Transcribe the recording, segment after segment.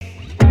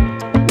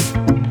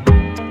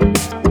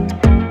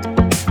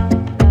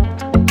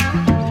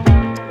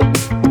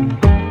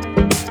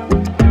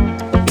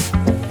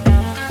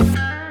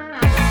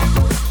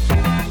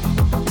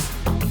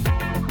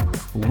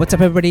What's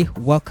up, everybody?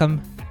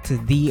 Welcome to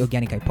the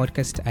Organic Guy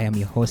podcast. I am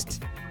your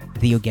host,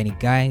 the Organic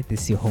Guy.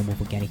 This is your home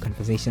of organic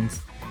conversations,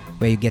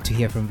 where you get to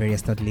hear from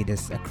various thought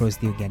leaders across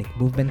the organic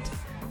movement.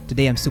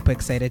 Today, I'm super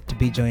excited to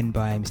be joined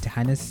by Mr.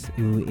 Hannes,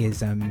 who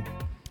is a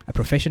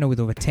professional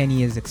with over 10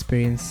 years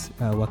experience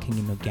working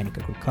in organic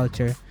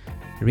agriculture,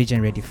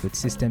 regenerative food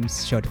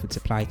systems, short food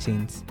supply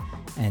chains,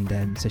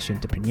 and social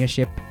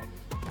entrepreneurship.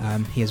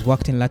 He has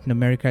worked in Latin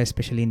America,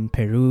 especially in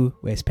Peru,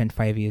 where he spent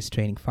 5 years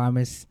training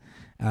farmers.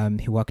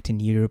 He worked in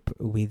Europe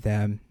with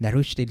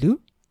Narouche de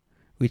Lou,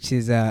 which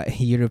is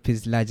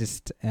Europe's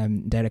largest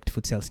direct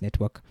food sales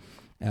network,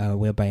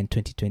 whereby in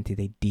 2020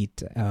 they did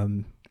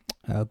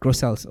gross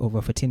sales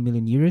over 14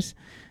 million euros.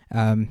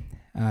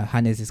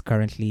 Hannes is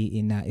currently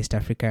in East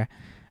Africa,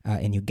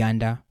 in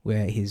Uganda,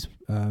 where he's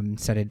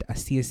started a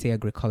CSA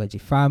agroecology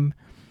farm.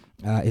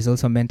 He's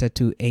also a mentor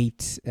to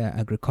 8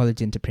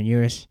 agroecology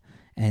entrepreneurs,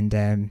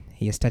 and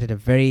he has started a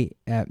very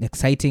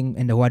exciting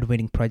and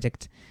award-winning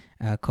project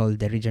called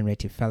the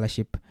Regenerative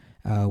Fellowship,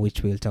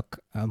 which we'll talk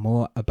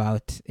more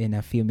about in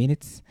a few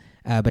minutes.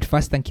 But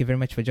first, thank you very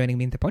much for joining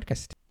me in the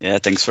podcast. Yeah,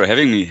 thanks for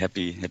having me.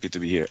 Happy to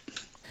be here.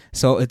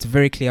 So it's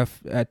very clear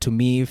to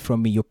me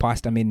from your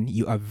past, I mean,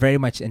 you are very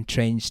much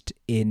entrenched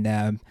in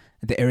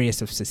the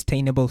areas of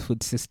sustainable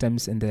food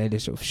systems and the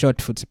areas of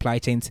short food supply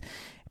chains.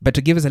 But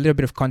to give us a little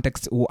bit of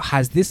context,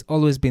 has this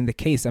always been the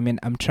case? I mean,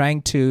 I'm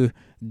trying to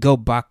go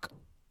back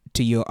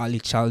to your early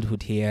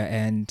childhood here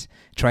and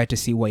try to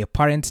see, were your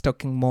parents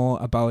talking more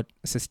about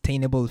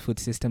sustainable food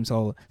systems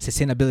or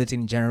sustainability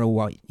in general?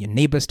 Were your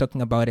neighbors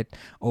talking about it?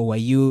 Or were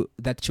you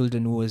that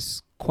children who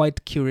was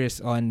quite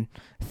curious on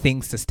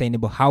things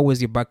sustainable? How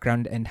was your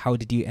background and how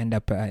did you end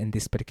up in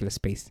this particular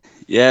space?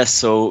 Yeah,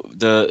 so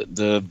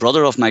the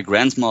brother of my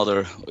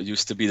grandmother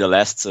used to be the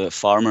last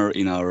farmer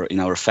in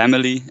our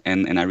family,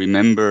 and I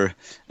remember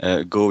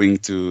going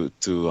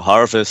to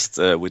harvest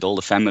with all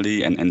the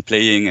family and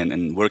playing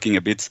and working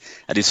a bit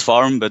at his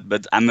farm.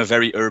 But I'm a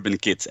very urban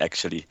kid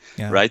actually,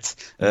 right?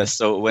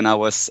 So when I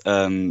was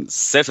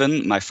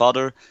 7, my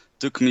father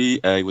took me,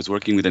 he was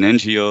working with an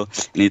NGO,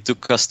 and he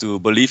took us to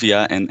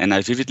Bolivia, and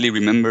I vividly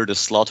remember the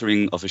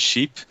slaughtering of a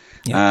sheep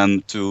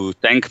to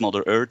thank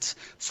Mother Earth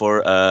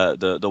for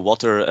the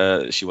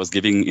water she was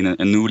giving in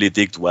a newly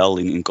digged well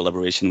in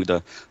collaboration with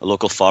a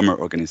local farmer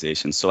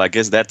organization. So I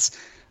guess that's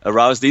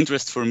aroused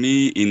interest for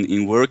me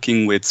in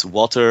working with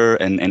water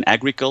and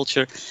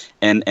agriculture,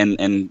 and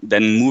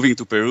then moving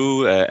to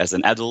Peru as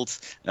an adult,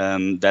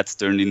 that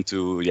turned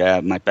into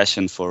my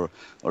passion for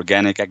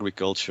organic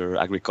agriculture,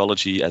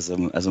 agroecology as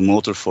a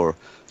motor for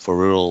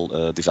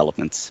rural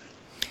development.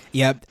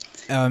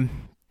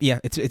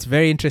 It's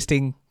very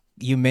interesting.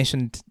 You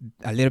mentioned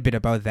a little bit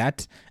about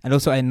that, and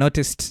also I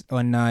noticed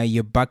on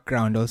your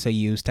background also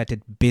you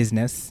started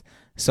business.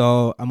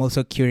 So I'm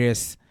also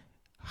curious,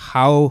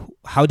 how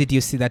did you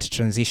see that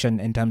transition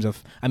in terms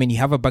of, I mean, you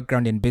have a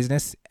background in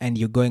business and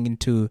you're going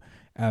into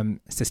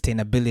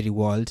sustainability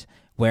world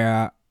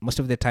where most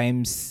of the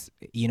times,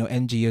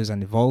 NGOs are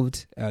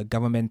involved,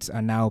 governments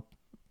are now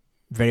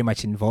very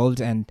much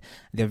involved, and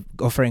they're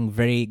offering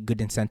very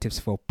good incentives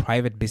for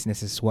private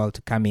businesses as well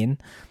to come in.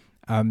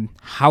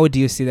 How do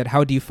you see that?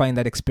 How do you find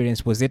that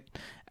experience? Was it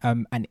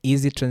an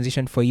easy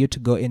transition for you to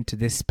go into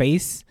this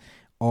space?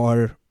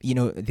 Or,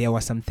 there were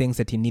some things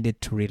that you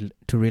needed to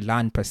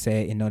relearn per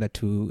se in order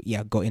to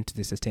go into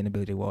the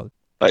sustainability world?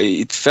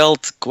 It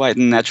felt quite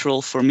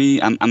natural for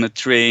me. I'm a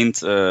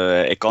trained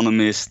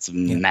economist,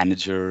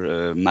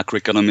 manager,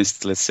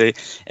 macroeconomist, let's say.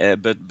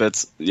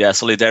 But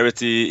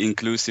solidarity,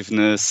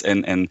 inclusiveness,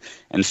 and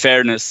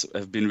fairness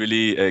have been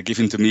really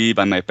given to me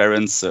by my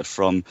parents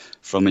from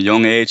a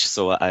young age.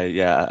 So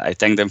I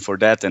thank them for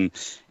that. And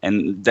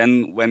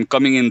then when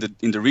coming in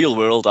the real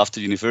world after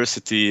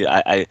university,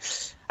 I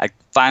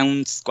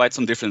found quite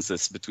some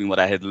differences between what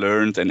I had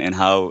learned and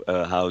how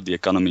the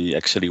economy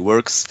actually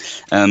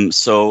works.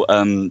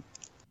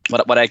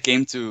 What I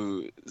came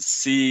to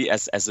see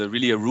as a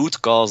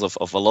root cause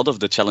of a lot of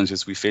the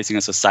challenges we're facing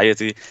as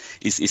society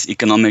is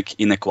economic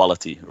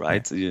inequality,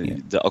 right?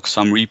 The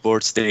Oxfam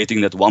report stating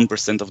that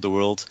 1% of the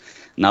world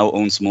now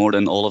owns more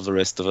than all of the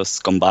rest of us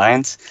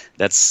combined.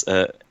 That's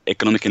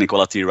economic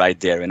inequality right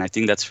there. And I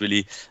think that's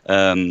really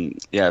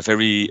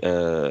very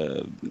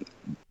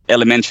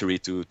elementary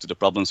to the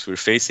problems we're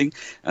facing.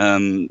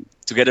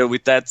 Together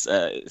with that,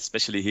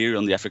 especially here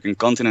on the African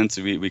continent,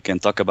 we can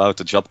talk about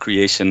the job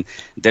creation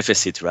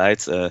deficit,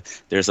 right?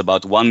 There's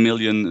about 1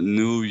 million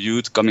new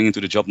youth coming into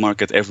the job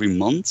market every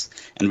month,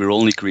 and we're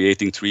only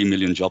creating 3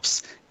 million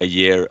jobs a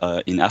year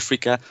in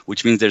Africa,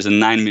 which means there's a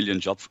 9 million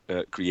job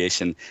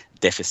creation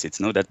deficit.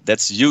 No,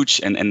 that's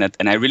huge, and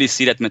I really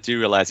see that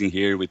materializing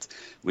here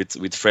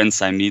with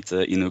friends I meet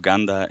in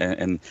Uganda,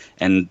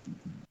 and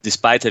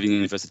despite having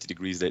university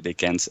degrees, they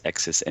can't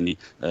access any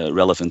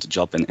relevant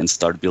job and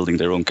start building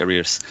their own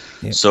careers.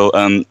 So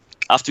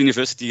after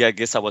university, I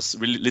guess I was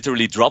really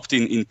literally dropped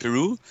in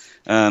Peru.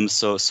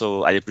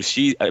 So I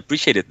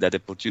appreciated that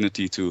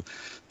opportunity to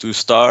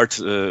start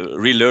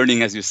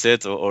relearning, as you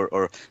said,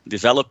 or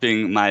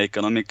developing my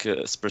economic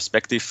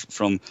perspective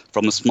from a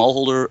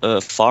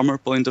smallholder farmer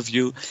point of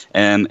view.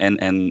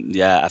 And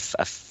yeah,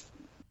 I've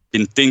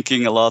been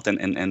thinking a lot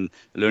and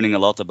learning a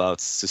lot about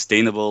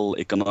sustainable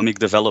economic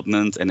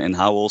development and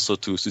how also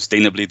to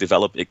sustainably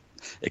develop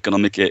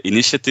economic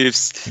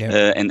initiatives,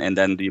 Yeah. and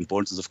then the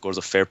importance, of course,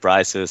 of fair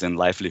prices and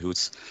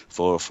livelihoods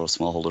for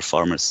smallholder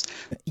farmers.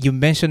 You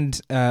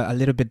mentioned a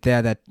little bit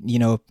there that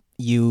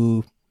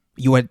you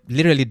you were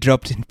literally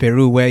dropped in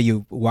Peru, where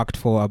you worked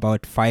for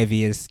about 5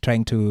 years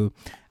trying to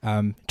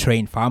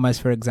train farmers,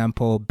 for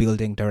example,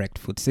 building direct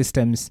food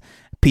systems,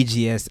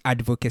 PGS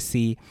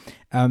advocacy.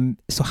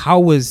 So how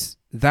was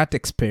that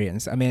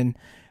experience? I mean,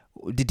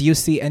 did you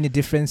see any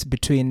difference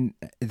between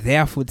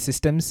their food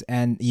systems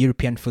and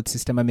European food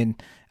system? I mean,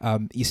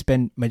 you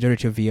spend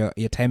majority of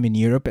your time in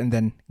Europe, and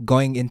then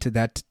going into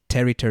that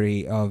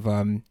territory of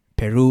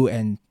Peru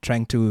and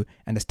trying to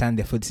understand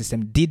their food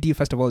system.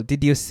 First of all,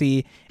 did you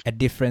see a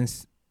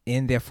difference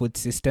in their food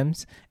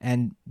systems?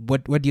 And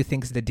what do you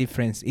think is the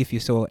difference, if you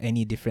saw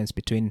any difference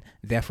between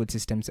their food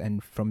systems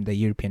and from the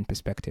European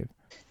perspective?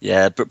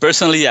 Yeah,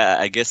 personally,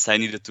 I guess I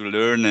needed to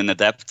learn and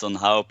adapt on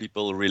how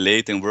people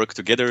relate and work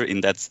together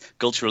in that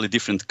culturally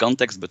different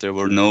context, but there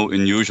were no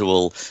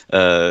unusual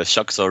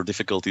shocks or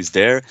difficulties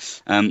there.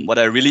 What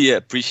I really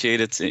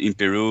appreciated in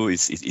Peru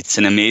is it's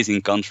an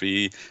amazing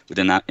country with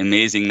an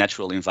amazing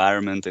natural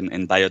environment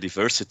and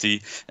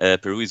biodiversity.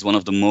 Peru is one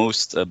of the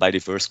most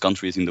biodiverse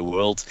countries in the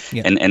world,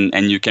 Yeah.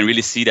 and you can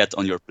really see that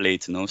on your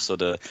plate.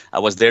 So I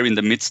was there in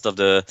the midst of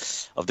the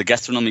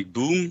gastronomic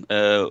boom,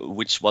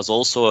 which was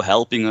also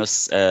helping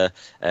us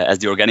as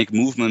the organic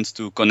movement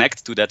to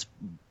connect to that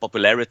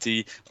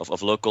popularity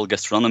of local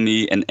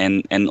gastronomy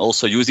and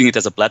also using it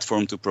as a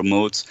platform to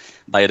promote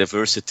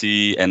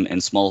biodiversity and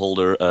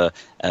smallholder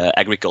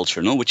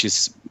agriculture, which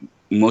is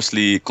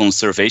mostly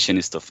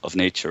conservationist of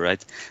nature,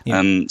 right?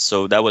 Yeah.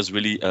 So that was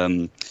really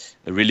a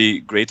really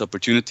great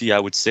opportunity, I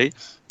would say.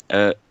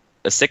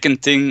 A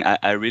second thing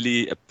I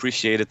really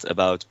appreciated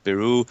about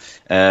Peru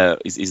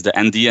is the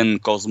Andean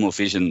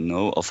cosmovision,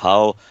 of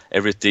how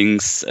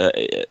everything's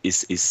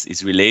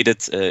is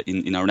related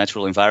in our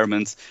natural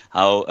environment.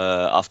 How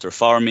after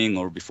farming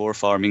or before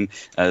farming,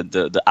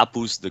 the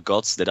apus, the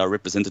gods that are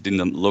represented in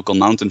the local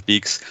mountain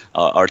peaks,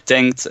 are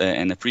thanked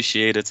and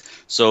appreciated.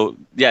 So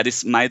yeah,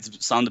 this might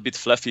sound a bit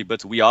fluffy,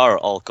 but we are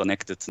all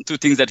connected. Two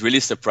things that really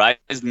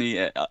surprised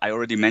me. I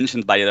already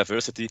mentioned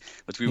biodiversity,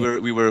 but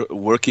we were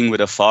working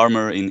with a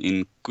farmer in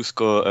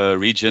Cusco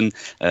region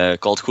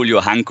called Julio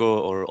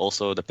Hanco, or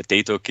also the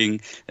Potato King.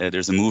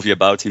 There's a movie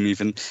about him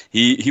even.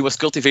 He was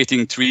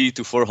cultivating 300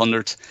 to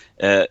 400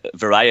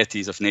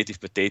 varieties of native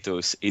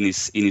potatoes in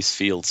his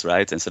fields,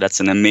 right? And so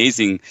that's an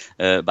amazing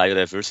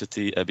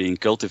biodiversity being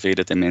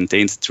cultivated and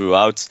maintained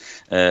throughout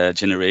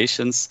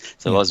generations.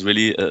 So it was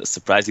really a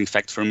surprising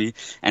fact for me.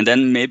 And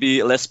then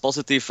maybe less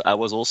positive, I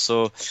was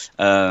also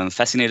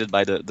fascinated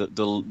by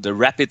the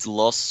rapid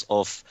loss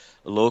of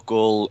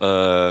local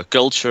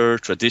culture,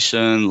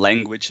 tradition,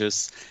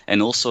 languages,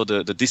 and also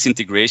the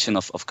disintegration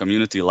of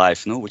community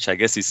life, which I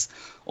guess is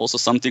also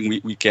something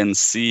we can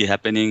see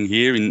happening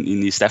here in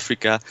East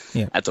Africa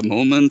at the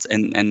moment.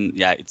 And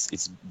yeah,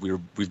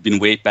 we've been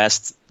way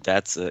past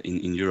that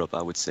in Europe,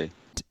 I would say.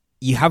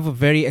 You have a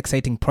very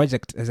exciting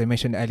project, as I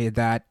mentioned earlier,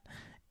 that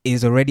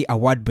is already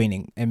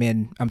award-winning. I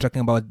mean, I'm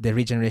talking about the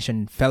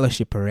Regeneration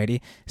Fellowship already.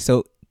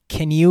 So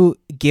can you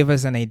give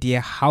us an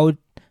idea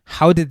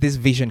how did this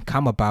vision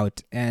come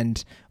about,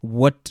 and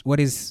what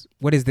is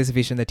this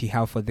vision that you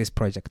have for this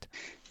project?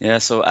 Yeah,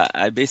 so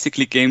I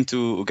basically came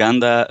to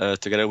Uganda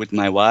together with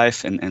my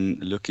wife and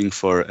looking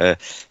for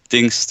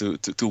things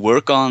to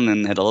work on,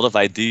 and had a lot of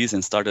ideas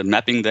and started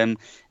mapping them.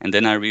 And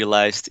then I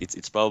realized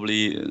it's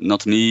probably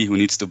not me who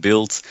needs to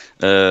build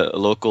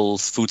local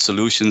food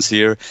solutions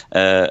here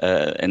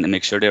and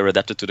make sure they're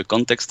adapted to the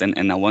context.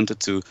 And I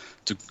wanted to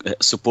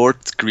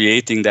support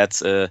creating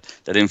that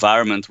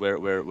environment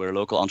where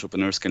local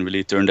entrepreneurs can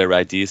really turn their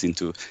ideas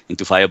into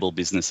viable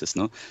businesses.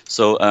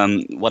 So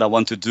what I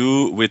want to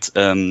do with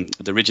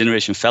the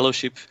Regeneration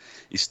Fellowship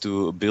is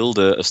to build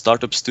a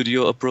startup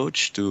studio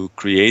approach to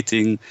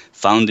creating,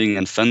 founding,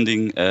 and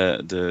funding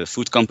the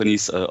food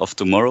companies of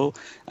tomorrow,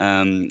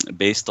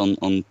 based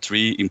on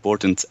three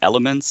important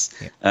elements.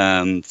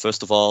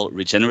 First of all,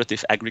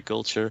 regenerative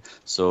agriculture,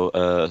 so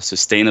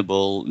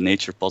sustainable,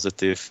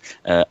 nature-positive,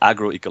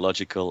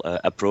 agroecological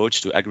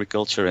approach to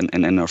agriculture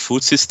and our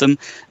food system,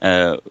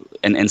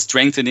 and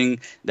strengthening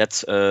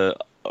that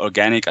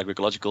organic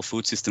agroecological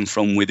food system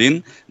from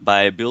within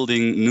by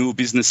building new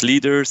business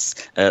leaders,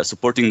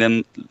 supporting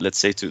them, let's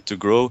say, to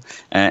grow,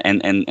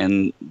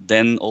 and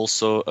then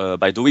also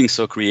by doing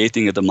so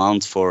creating a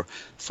demand for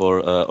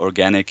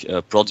organic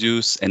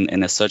produce,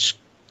 and as such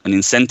an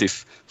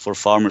incentive for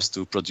farmers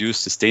to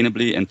produce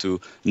sustainably and to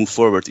move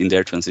forward in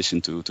their transition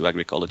to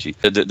agroecology.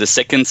 The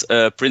second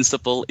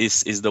principle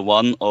is the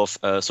one of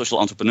social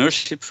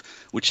entrepreneurship,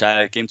 which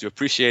I came to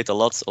appreciate a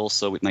lot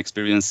also with my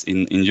experience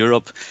in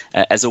Europe,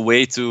 as a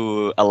way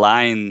to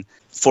align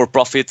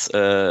for-profit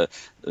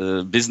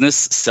business,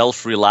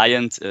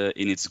 self-reliant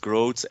in its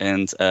growth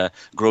and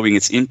growing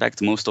its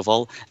impact most of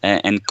all,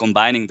 and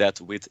combining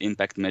that with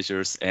impact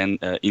measures and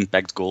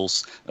impact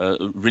goals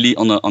really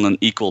on an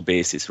equal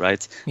basis,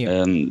 right?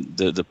 Yeah.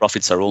 The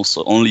profits are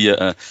also only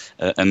a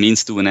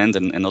means to an end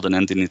and not an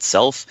end in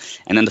itself.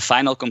 And then the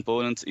final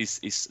component is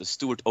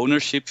steward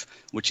ownership,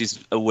 which is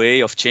a way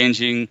of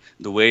changing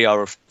the way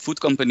our food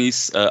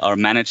companies are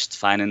managed,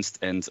 financed,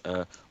 and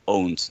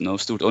owned. No,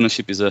 steward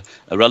ownership is a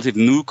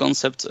relatively new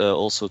concept.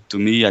 Also to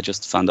me, I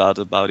just found out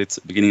about it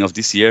beginning of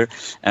this year.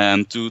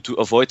 To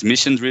avoid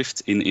mission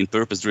drift in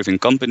purpose-driven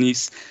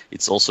companies,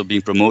 it's also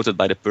being promoted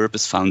by the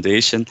Purpose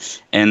Foundation.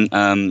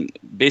 And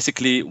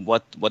basically,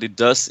 what it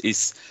does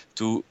is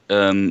to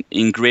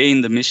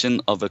ingrain the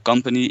mission of a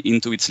company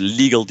into its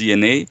legal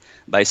DNA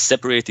by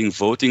separating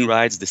voting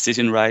rights,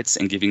 decision rights,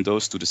 and giving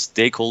those to the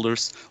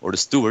stakeholders or the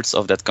stewards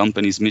of that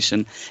company's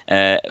mission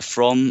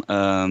from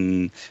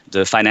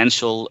the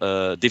financial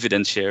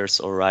dividend shares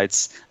or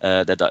rights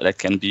that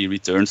can be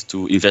returned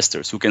to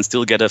investors, who can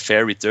still get a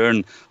fair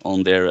return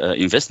on their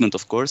investment,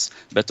 of course,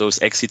 but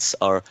those exits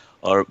are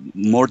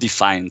more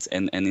defined,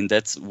 and in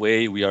that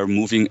way we are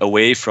moving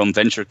away from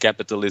venture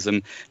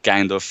capitalism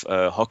kind of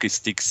hockey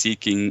stick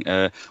seeking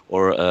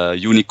or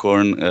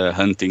unicorn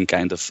hunting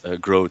kind of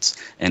growth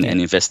and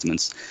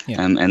investments.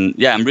 And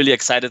I'm really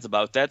excited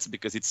about that,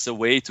 because it's a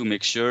way to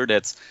make sure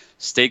that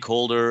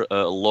stakeholder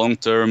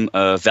long-term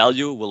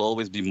value will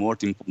always be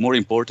more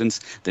important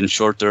than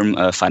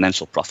short-term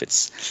financial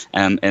profits.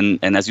 And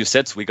as you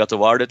said, we got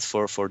awarded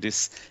for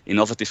this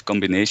innovative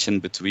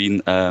combination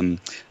between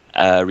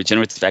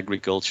regenerative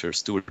agriculture,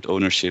 steward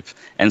ownership,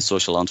 and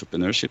social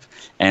entrepreneurship.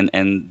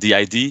 And the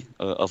idea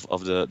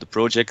of the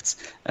project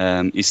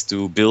is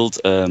to build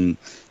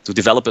to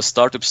develop a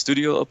startup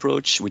studio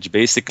approach, which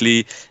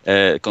basically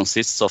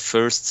consists of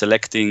first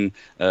selecting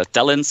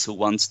talents who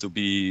want to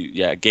be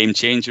game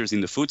changers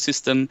in the food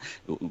system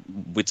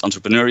with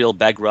entrepreneurial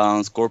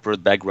backgrounds,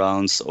 corporate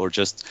backgrounds, or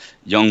just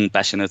young,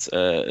 passionate,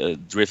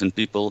 driven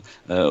people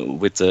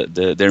with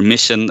their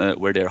mission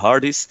where their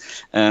heart is.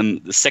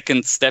 The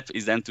second step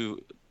is then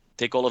to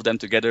take all of them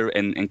together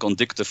and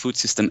conduct a food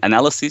system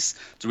analysis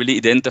to really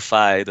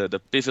identify the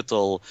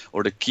pivotal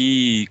or the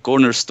key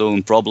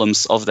cornerstone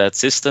problems of that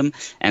system,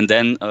 and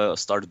then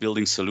start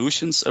building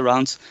solutions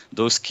around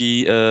those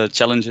key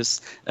challenges.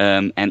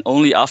 And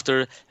only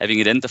after having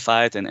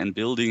identified and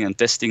building and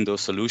testing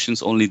those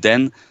solutions, only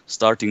then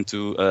starting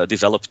to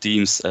develop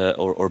teams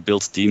or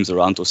build teams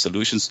around those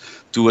solutions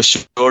to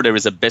assure there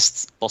is a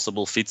best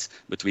possible fit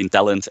between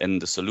talent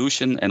and the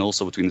solution, and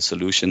also between the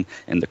solution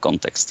and the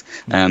context.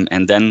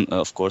 And then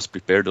of course,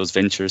 prepare those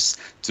ventures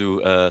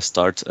to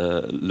start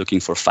looking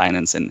for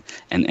finance and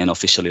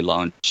officially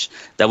launch.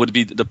 That would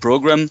be the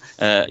program.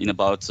 In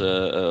about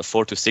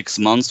 4 to 6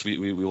 months,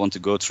 we want to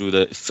go through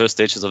the first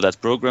stages of that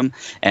program.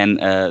 And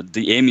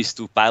the aim is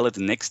to pilot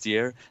next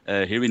year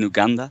here in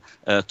Uganda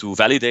to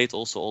validate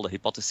also all the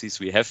hypotheses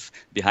we have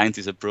behind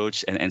this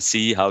approach and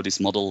see how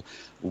this model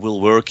will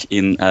work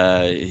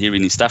here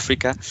in East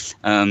Africa.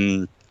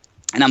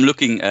 And I'm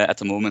looking at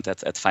the moment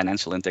at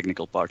financial and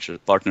technical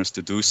partners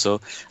to do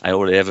so. I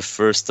already have a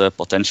first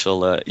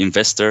potential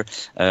investor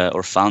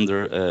or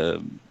founder,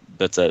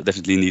 but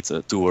definitely need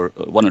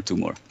one or two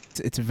more.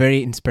 It's a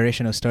very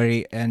inspirational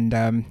story. And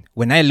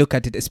when I look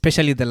at it,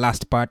 especially the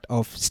last part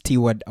of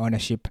steward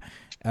ownership,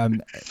 as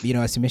you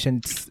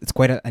mentioned, it's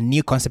quite a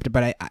new concept,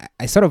 but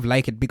I sort of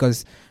like it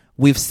because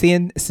we've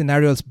seen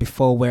scenarios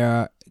before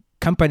where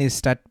companies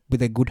start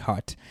with a good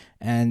heart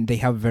and they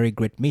have very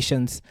great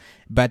missions,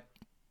 but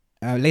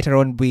later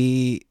on,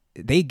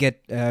 they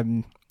get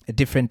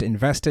different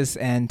investors,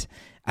 and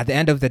at the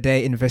end of the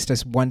day,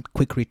 investors want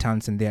quick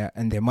returns in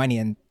their money,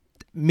 and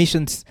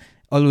missions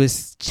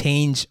always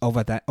change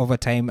over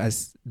time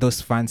as those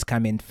funds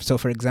come in. So,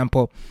 for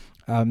example,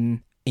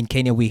 in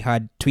Kenya, we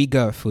had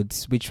Twiga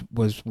Foods,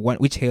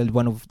 which hailed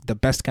one of the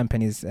best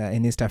companies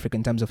in East Africa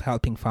in terms of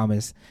helping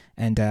farmers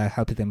and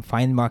helping them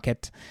find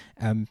market,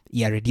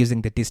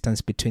 reducing the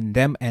distance between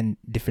them and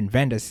different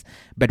vendors.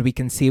 But we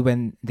can see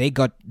when they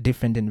got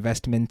different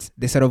investments,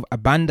 they sort of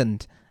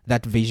abandoned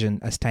that vision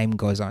as time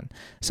goes on.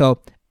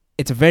 So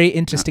it's a very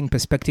interesting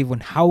perspective on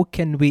how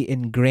can we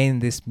ingrain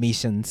these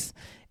missions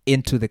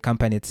into the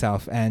company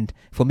itself. And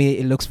for me,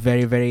 it looks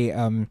very, very,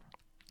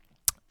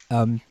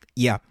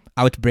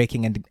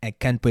 outbreaking, and I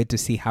can't wait to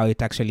see how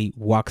it actually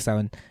works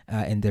out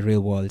in the real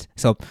world.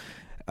 So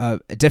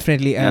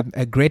definitely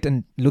a great,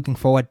 and looking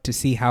forward to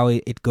see how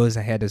it goes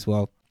ahead as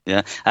well.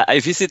 Yeah,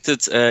 I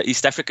visited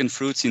East African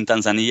fruits in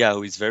Tanzania,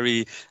 who is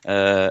very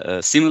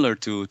similar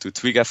to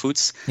Twiga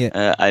foods,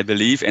 Yeah. I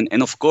believe.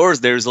 And of course,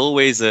 there's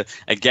always a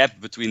gap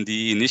between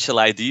the initial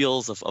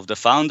ideals of the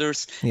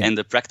founders Yeah. and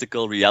the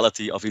practical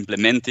reality of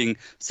implementing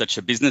such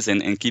a business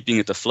and keeping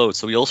it afloat.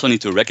 So we also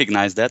need to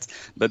recognize that.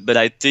 But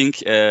I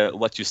think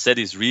what you said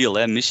is real.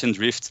 Mission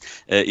drift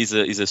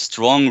is a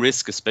strong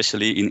risk,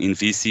 especially in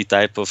VC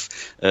type of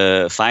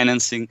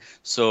financing.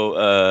 So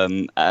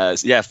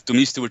yeah, to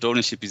me, steward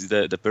ownership is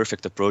the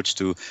perfect approach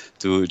to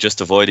just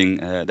avoiding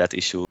that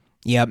issue.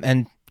 Yeah,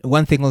 and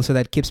one thing also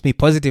that keeps me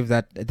positive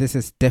that this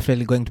is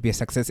definitely going to be a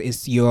success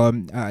is your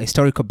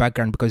historical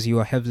background, because you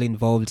are heavily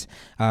involved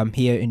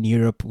here in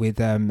Europe with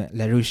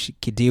La Ruche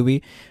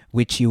Kidiwi,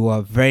 which you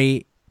are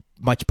very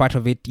much part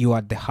of it. You are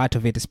at the heart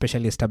of it,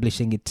 especially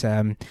establishing it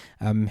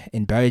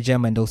in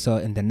Belgium and also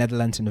in the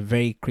Netherlands, and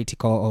very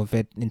critical of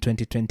it in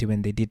 2020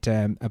 when they did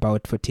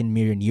about 14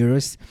 million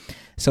euros.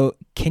 So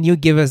can you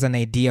give us an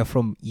idea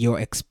from your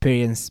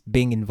experience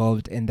being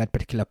involved in that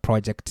particular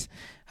project?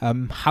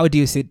 How do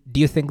you see?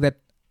 Do you think that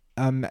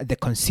the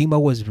consumer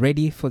was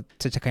ready for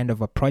such a kind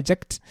of a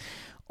project,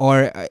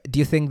 or do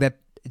you think that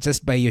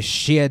just by your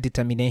sheer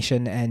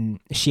determination and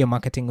sheer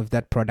marketing of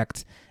that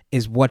product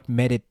is what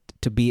made it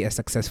to be as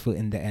successful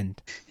in the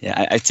end?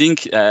 Yeah, I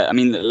think I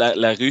mean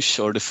La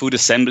Ruche, or the food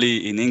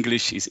assembly in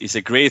English, is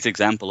a great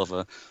example of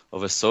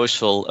a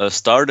social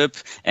startup,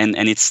 and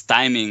its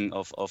timing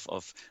of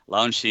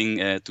launching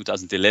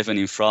 2011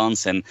 in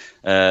France and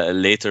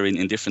later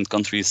in different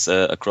countries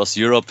across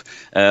Europe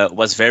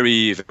was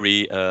very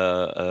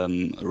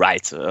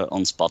right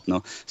on spot.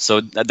 No,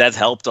 so that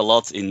helped a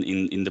lot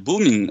in the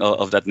booming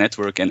of that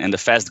network and the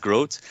fast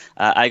growth.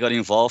 I got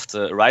involved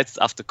right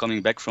after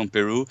coming back from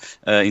Peru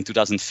in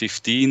 2015,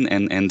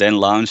 and then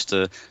launched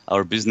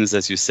our business,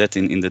 as you said,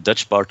 in the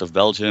Dutch part of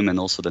Belgium and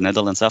also the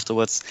Netherlands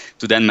afterwards,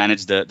 to then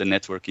manage the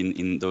network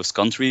in those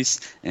countries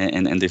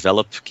and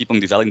keep on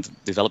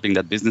developing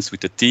that business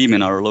with the team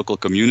and our local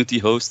community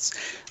hosts.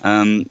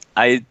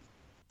 I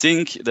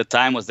think the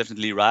time was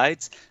definitely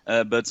right,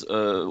 but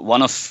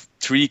one of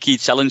three key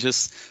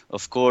challenges,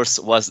 of course,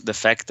 was the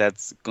fact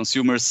that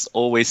consumers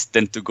always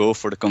tend to go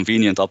for the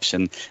convenient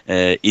option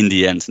in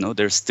the end. No,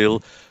 there's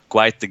still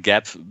quite the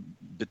gap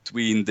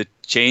between the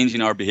change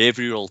in our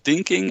behavioral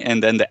thinking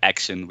and then the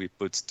action we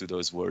put to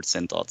those words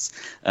and thoughts.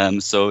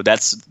 So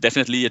that's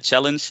definitely a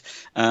challenge.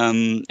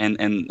 And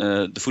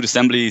the food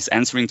assembly is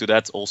answering to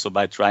that also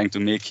by trying to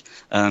make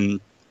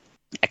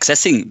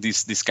accessing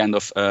this kind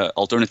of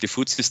alternative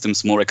food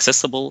systems more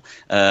accessible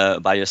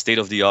by a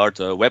state-of-the-art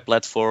web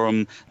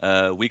platform,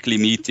 weekly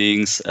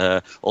meetings,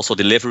 also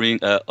developing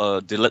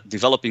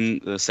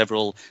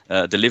several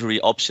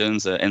delivery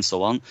options and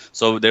so on.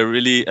 So they're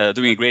really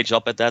doing a great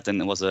job at that,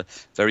 and it was a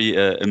very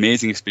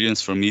amazing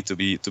experience for me to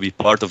be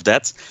part of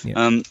that.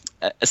 Yeah.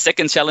 A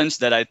second challenge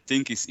that I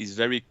think is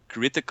very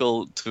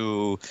critical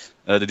to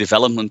the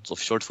development of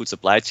short food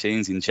supply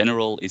chains in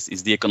general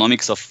is the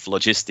economics of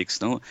logistics.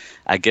 No,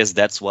 I guess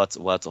that's what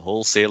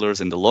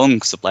wholesalers and the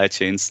long supply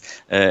chains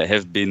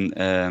have been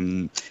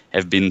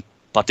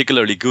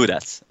particularly good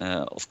at.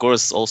 Of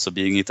course, also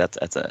being it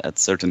at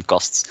certain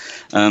costs.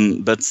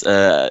 But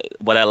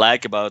what I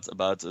like about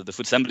the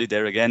food assembly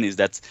there again is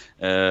that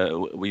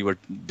we were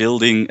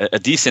building a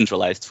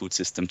decentralized food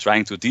system,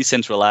 trying to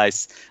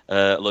decentralize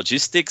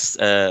logistics,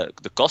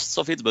 the costs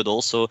of it, but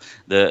also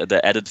the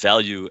added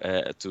value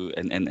to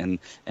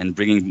and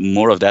bringing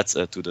more of that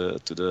to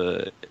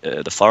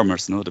the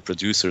farmers, the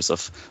producers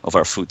of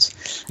our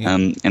foods.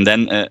 Yeah. And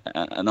then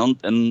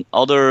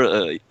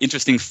another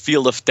interesting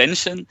field of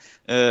tension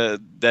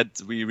that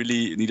we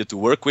really needed to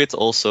work with,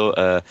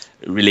 also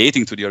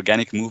relating to the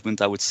organic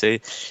movement, I would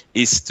say,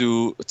 is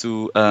to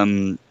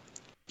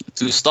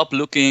stop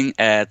looking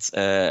at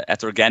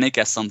organic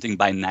as something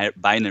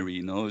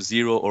binary,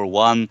 0 or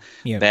 1,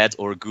 Yeah. bad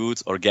or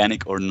good,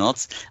 organic or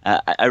not.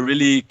 I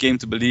really came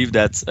to believe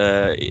that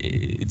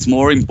it's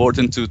more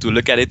important to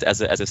look at it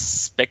as a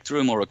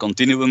spectrum or a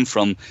continuum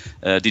from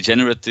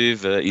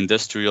degenerative,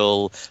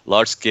 industrial,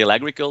 large-scale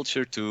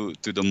agriculture to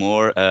the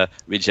more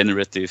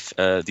regenerative,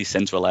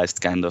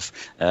 decentralized kind of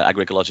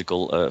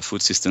agroecological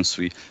food systems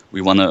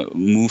we want to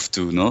move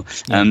to.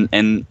 Yeah.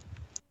 And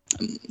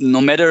no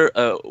matter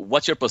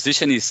what your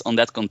position is on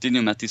that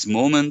continuum at this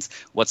moment,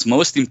 what's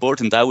most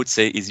important, I would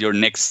say, is your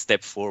next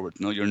step forward.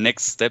 Your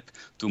next step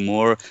to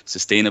more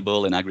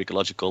sustainable and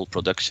agroecological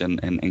production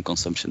and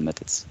consumption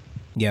methods.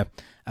 Yeah.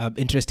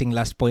 Interesting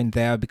last point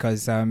there,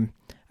 because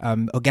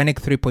Organic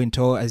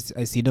 3.0,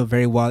 as you know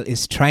very well,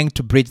 is trying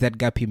to bridge that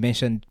gap you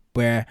mentioned,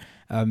 where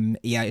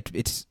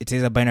it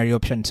is a binary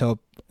option. So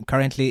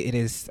currently it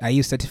is, are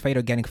you certified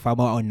organic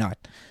farmer or not?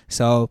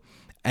 So,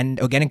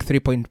 and Organic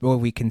 3.0,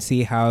 we can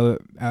see how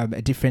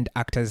different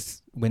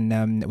actors, when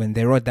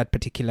they wrote that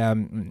particular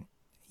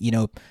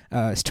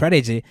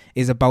strategy,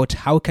 is about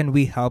how can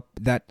we help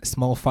that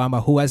small farmer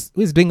who is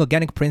doing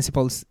organic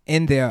principles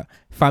in their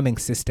farming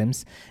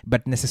systems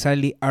but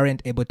necessarily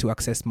aren't able to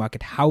access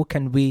market. How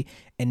can we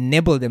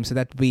enable them so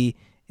that we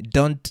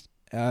don't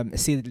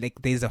see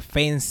like there's a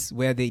fence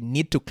where they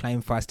need to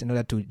climb fast in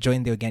order to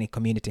join the organic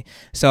community.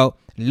 So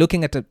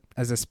looking at it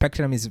as a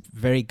spectrum is a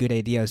very good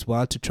idea as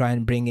well, to try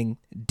and bring in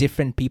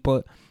different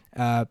people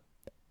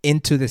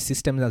into the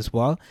system as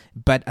well,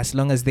 but as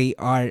long as they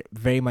are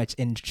very much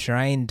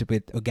enshrined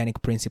with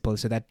organic principles,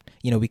 so that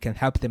we can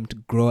help them to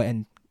grow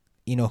and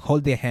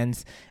hold their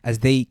hands as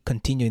they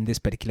continue in this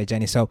particular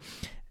journey. So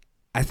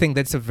I think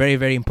that's a very,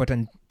 very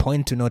important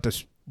point to note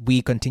as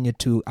we continue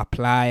to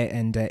apply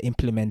and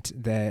implement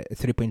the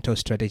 3.0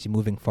 strategy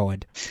moving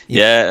forward.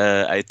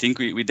 I think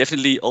we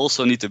definitely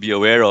also need to be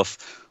aware of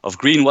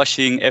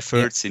greenwashing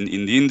efforts in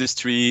the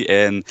industry,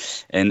 and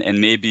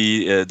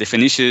maybe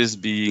definitions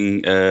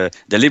being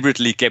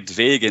deliberately kept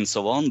vague and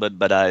so on.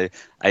 But I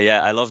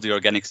love the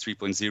Organics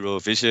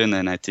 3.0 vision,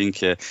 and I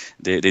think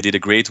they did a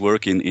great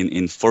work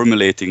in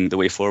formulating the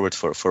way forward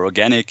for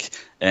organic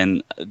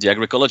and the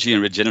agroecology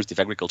and regenerative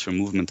agriculture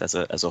movement as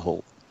a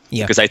whole.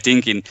 Yeah. Because I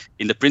think in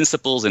the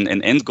principles and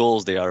end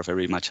goals, they are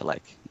very much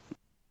alike.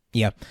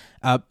 Yeah.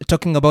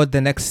 Talking about the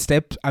next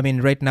step, I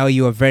mean, right now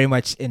you are very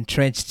much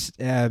entrenched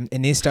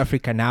in East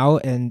Africa now,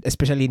 and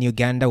especially in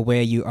Uganda,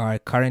 where you are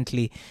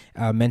currently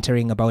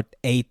mentoring about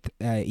 8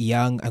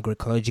 young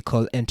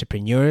agroecological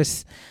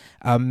entrepreneurs.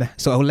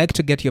 So I would like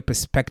to get your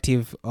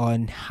perspective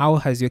on how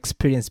has your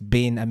experience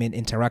been, I mean,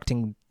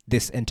 interacting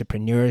these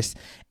entrepreneurs,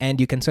 and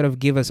you can sort of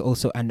give us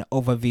also an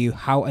overview.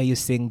 How are you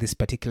seeing this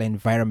particular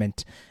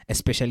environment,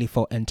 especially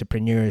for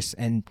entrepreneurs?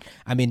 And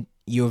I mean,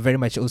 you're very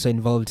much also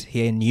involved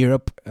here in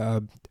Europe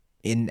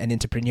in an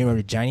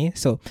entrepreneurial journey.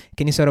 So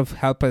can you sort of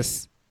help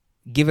us,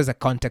 give us a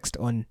context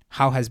on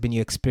how has been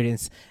your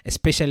experience,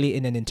 especially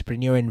in an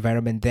entrepreneurial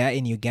environment there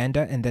in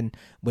Uganda? And then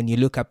when you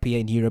look up here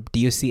in Europe, do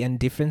you see any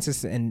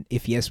differences? And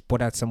if yes,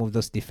 what are some of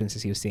those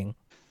differences you're seeing?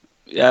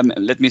 Yeah,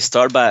 let me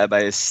start by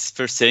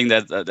first saying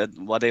that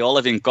what they all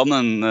have in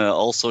common,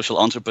 all social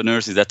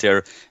entrepreneurs, is that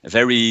they're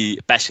very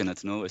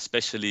passionate,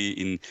 especially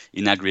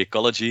in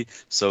agroecology.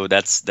 So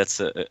that's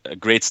a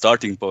great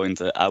starting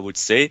point, I would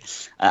say.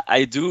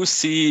 I do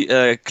see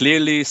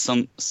clearly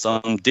some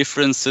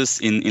differences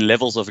in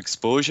levels of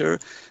exposure.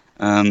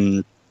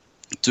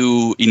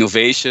 To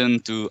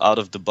innovation, to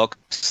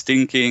out-of-the-box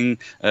thinking,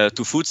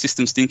 to food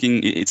systems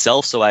thinking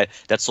itself. So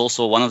that's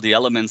also one of the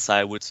elements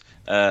I would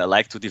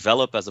like to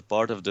develop as a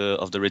part of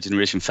the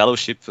Regeneration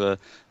Fellowship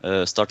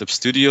Startup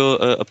Studio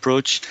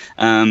approach.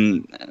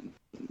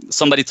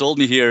 Somebody told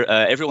me here,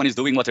 everyone is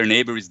doing what their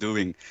neighbor is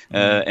doing,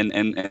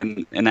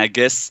 and I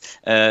guess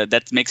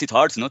that makes it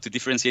hard, to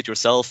differentiate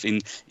yourself in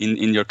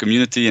your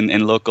community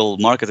and local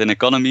market and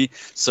economy.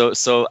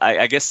 So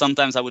I guess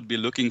sometimes I would be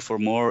looking for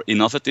more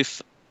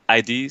innovative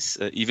ideas,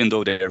 even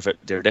though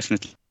they're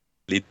definitely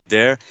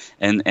there,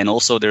 and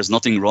also there's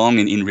nothing wrong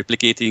in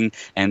replicating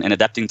and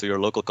adapting to your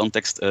local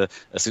context a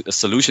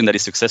solution that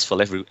is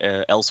successful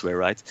elsewhere,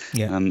 right?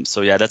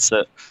 So that's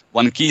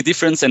one key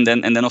difference. And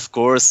then of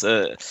course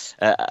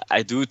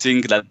I do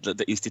think that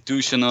the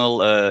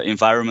institutional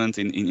environment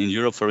in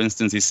Europe, for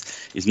instance,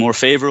 is more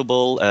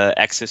favorable.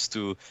 Access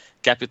to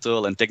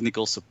capital and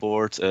technical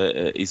support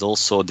is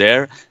also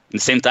there. At the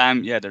same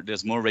time,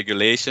 there's more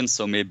regulation,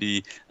 so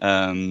maybe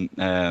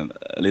a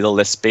little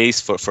less space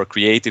for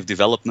creative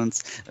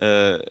development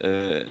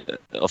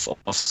of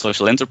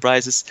social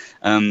enterprises.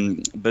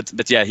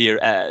 But here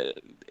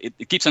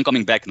it keeps on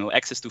coming back.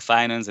 Access to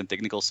finance and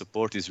technical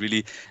support is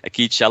really a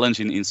key challenge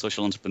in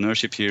social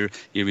entrepreneurship here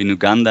in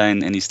Uganda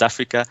and East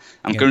Africa.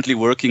 I'm currently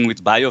working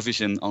with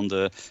BioVision on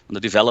the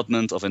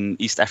development of an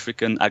East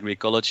African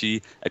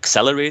agroecology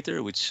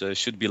accelerator, which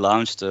should be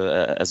launched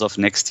as of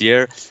next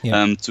year,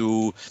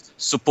 to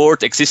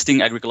support existing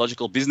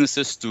agroecological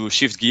businesses to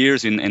shift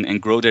gears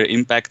and grow their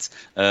impact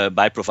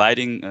by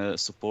providing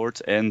support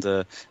and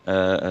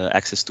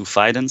access to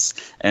finance.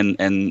 And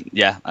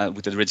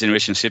with the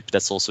regeneration ship,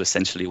 that's also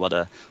essentially what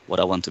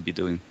I want to be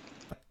doing.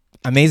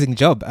 Amazing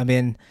job. I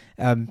mean,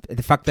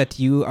 the fact that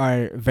you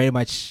are very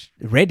much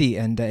ready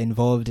and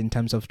involved in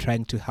terms of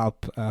trying to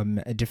help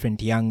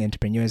different young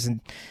entrepreneurs.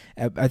 And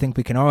I think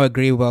we can all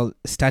agree, well,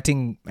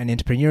 starting an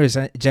entrepreneur's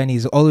journey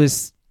is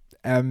always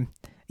a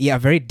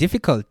very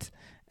difficult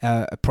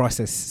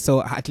process.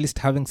 So at least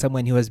having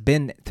someone who has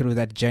been through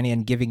that journey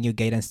and giving you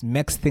guidance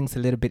makes things a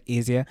little bit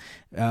easier,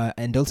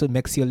 and also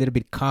makes you a little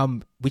bit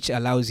calm, which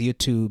allows you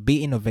to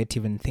be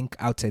innovative and think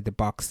outside the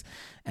box.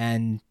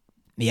 And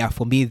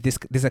for me,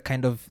 these are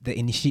kind of the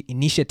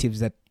initiatives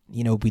that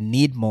we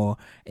need more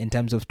in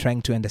terms of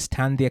trying to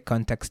understand their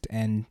context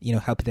and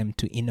help them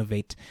to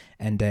innovate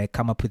and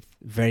come up with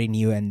very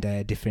new and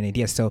different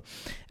ideas. So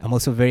I'm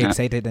also very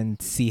excited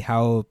and see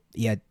how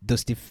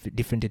those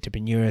different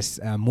entrepreneurs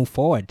move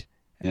forward.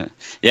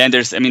 And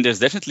there's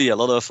definitely a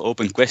lot of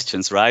open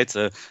questions, right?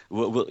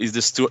 Is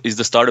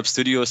the startup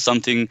studio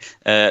something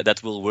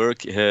that will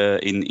work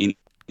in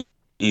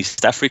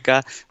East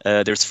Africa.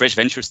 There's Fresh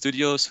Venture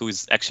Studios, who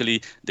is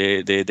actually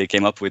they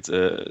came up with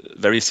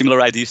very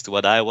similar ideas to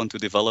what I want to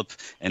develop,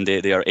 and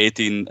they are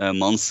 18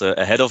 months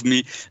ahead of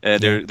me.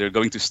 They're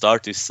going to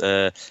start this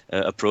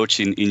approach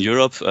in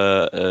Europe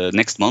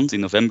next month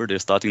in November. They're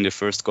starting their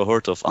first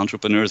cohort of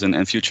entrepreneurs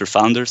and future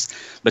founders.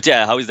 But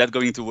yeah, how is that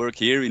going to work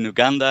here in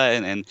Uganda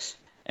and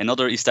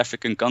other East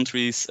African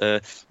countries? What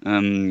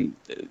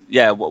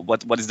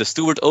is the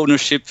steward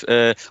ownership?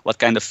 What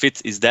kind of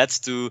fit is that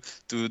to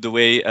the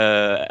way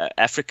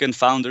African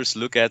founders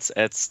look at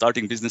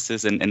starting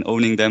businesses and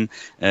owning them?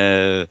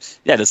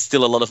 There's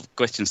still a lot of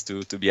questions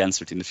to be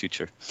answered in the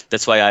future.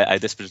 That's why I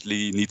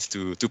desperately need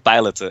to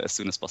pilot as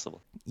soon as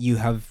possible. You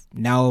have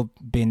now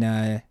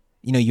been,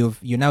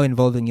 you're now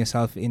involving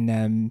yourself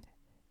in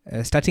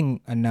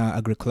starting an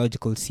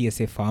agroecological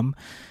CSA farm.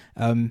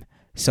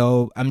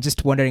 So I'm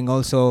just wondering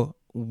also,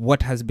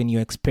 what has been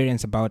your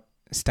experience about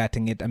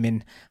starting it? I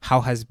mean,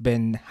 how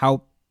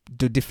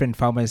do different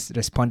farmers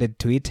responded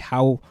to it?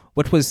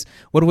 What was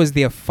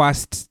their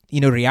first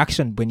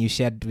reaction when you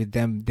shared with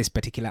them this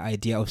particular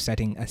idea of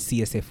starting a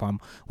CSA farm?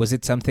 Was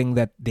it something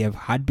that they have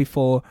had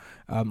before?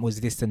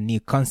 Was this a new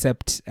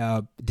concept?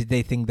 Did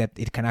they think that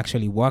it can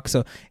actually work?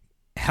 So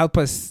help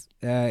us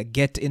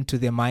get into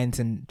their minds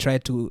and try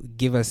to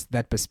give us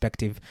that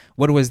perspective.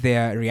 What was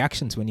their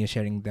reactions when you're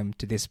sharing them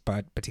to this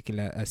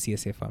particular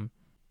CSA farm?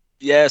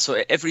 Yeah,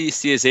 so every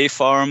CSA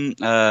farm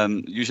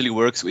usually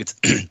works with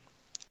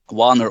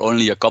one or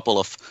only a couple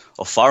of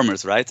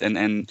farmers, right? And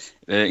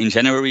in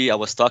January, I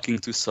was talking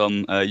to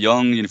some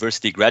young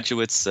university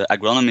graduates,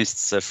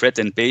 agronomists, Fred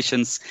and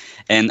Patience,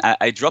 and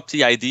I dropped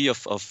the idea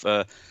of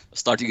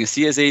starting a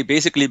CSA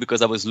basically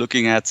because I was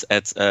looking at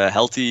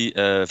healthy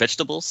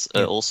vegetables,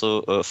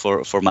 also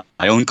for my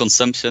own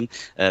consumption,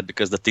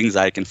 because the things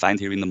I can find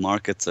here in the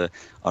market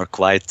are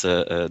quite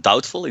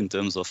doubtful in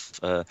terms of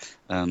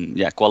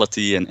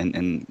quality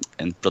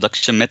and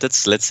production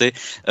methods, let's say.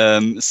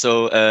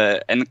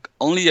 And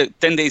only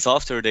 10 days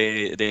after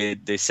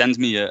they sent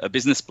me a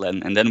business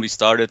plan, and then we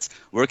started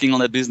working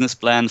on that business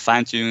plan,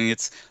 fine-tuning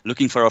it,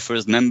 looking for our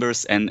first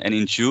members, and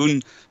in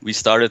June we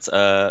started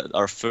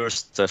our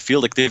first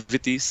field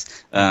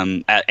activities.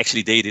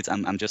 Actually, they did.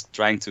 I'm just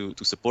trying to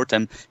support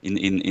them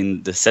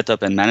in the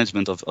setup and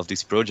management of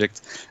this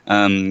project.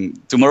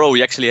 Tomorrow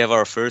we actually have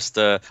our first,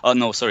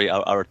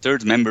 our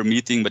third member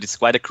meeting, but it's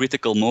quite a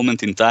critical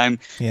moment in time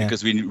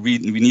because we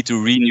need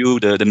to renew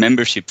the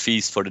membership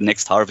fees for the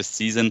next harvest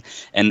season,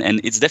 and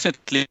it's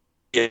definitely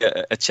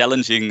a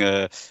challenging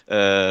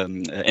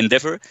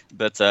endeavor,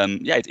 but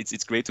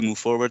it's great to move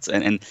forward.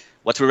 And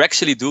what we're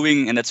actually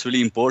doing, and that's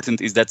really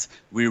important, is that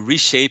we're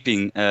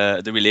reshaping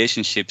the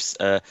relationships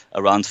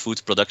around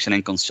food production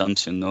and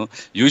consumption. No,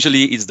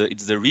 usually it's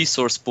the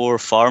resource poor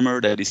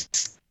farmer that is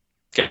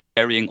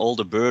carrying all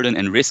the burden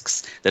and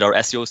risks that are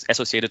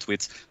associated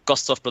with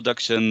costs of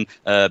production,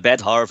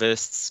 bad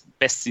harvests,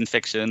 pests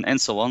infection, and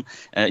so on,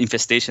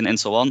 infestation, and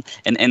so on.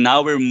 And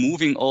now we're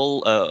moving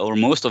all or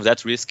most of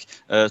that risk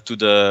to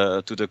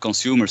the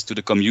consumers, to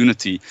the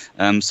community.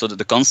 So that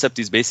the concept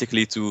is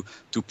basically to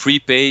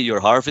prepay your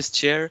harvest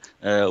share.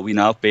 We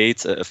now paid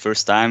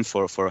first time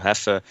for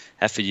half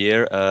a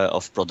year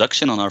of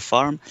production on our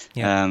farm,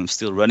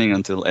 still running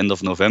until end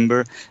of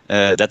November,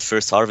 that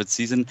first harvest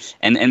season.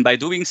 And by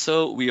doing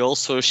so, we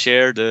also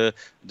share the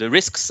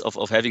risks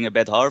of having a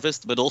bad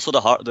harvest, but also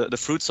the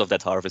fruits of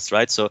that harvest,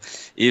 right? So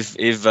if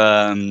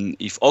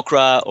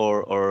okra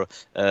or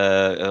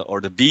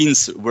the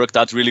beans worked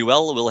out really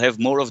well, we'll have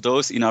more of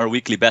those in our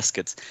weekly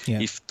basket.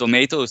 If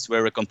tomatoes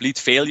were a complete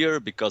failure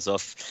because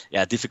of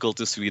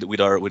difficulties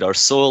with our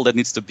soil that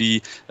needs to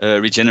be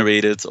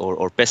regenerated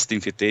or pest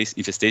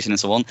infestation and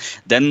so on,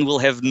 then we'll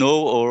have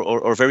no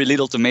or very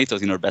little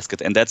tomatoes in our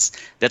basket, and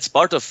that's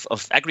part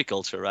of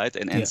agriculture, right?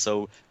 And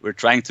so we're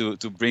trying to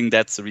bring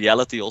that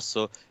reality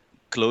also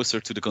closer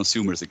to the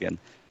consumers again.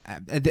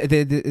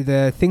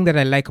 The thing that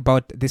I like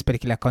about this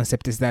particular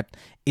concept is that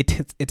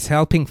it's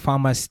helping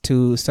farmers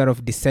to sort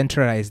of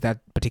decentralize that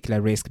particular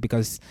risk,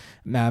 because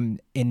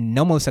in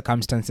normal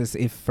circumstances,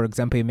 if, for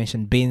example, you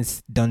mentioned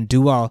beans don't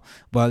do well,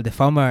 the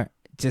farmer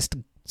just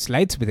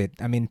slides with it.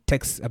 I mean,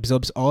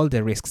 absorbs all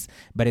the risks.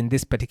 But in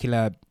this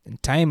particular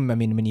time, I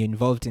mean, when you're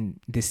involved in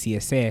this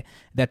CSA,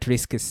 that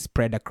risk is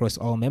spread across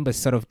all members,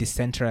 sort of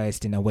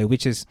decentralized in a way,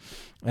 which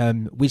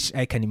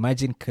I can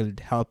imagine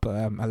could help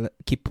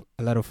keep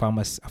a lot of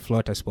farmers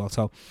afloat as well.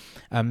 So,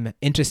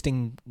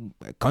 interesting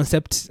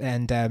concept,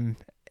 and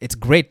it's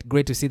great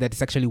to see that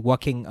it's actually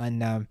working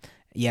on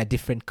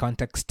different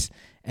contexts,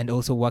 and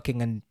also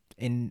working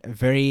in a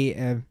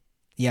very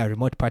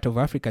remote part of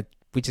Africa,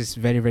 which is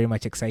very, very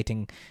much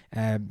exciting,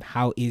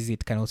 how easy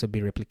it can also be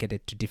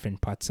replicated to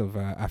different parts of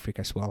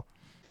Africa as well.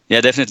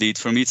 Yeah, definitely.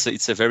 For me,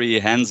 it's a very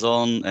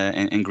hands-on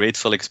and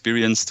grateful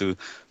experience to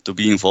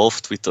be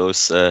involved with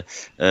those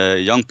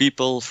young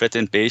people, Fred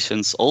and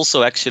Patience,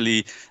 also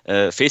actually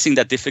facing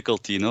that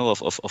difficulty,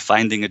 of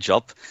finding a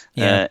job,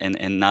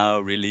 and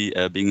now really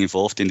being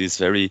involved in this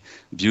very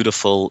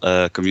beautiful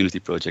community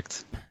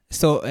project.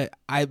 So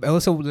I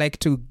also would like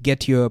to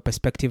get your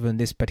perspective on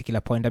this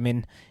particular point. I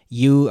mean,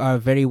 you are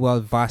very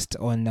well versed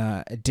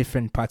on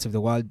different parts of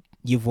the world.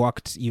 You've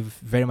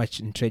very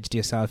much entrenched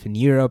yourself in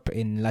Europe,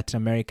 in Latin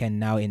America, and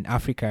now in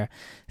Africa.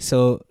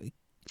 So,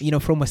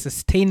 from a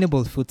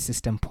sustainable food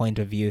system point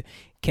of view,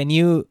 can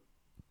you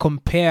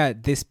compare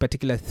these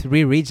particular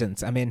three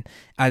regions? I mean,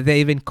 are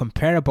they even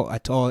comparable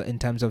at all in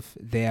terms of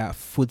their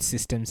food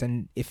systems?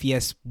 And if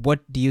yes, what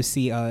do you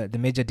see are the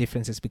major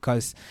differences?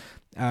 Because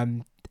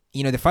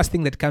the first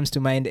thing that comes to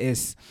mind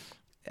is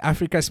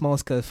Africa,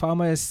 small-scale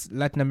farmers.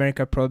 Latin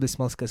America, probably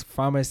small-scale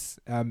farmers.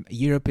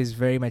 Europe is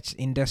very much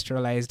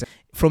industrialized.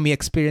 From your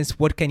experience,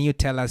 what can you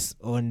tell us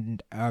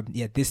on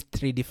these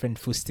three different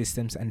food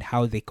systems and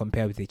how they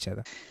compare with each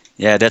other?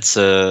 Yeah, that's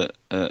a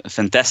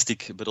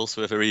fantastic, but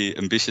also a very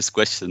ambitious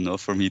question, no,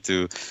 for me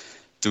to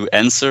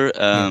answer.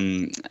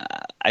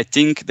 I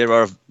think there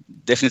are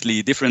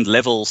definitely different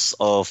levels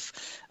of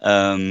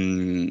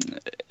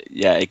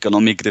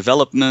economic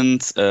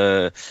development,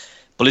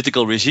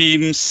 political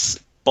regimes,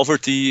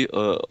 poverty,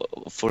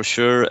 for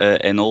sure,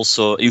 and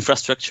also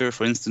infrastructure,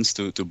 for instance,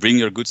 to bring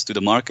your goods to the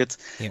market.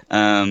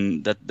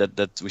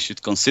 That we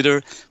should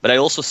consider. But I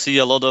also see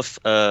a lot of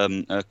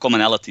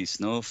commonalities.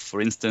 No,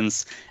 for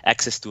instance,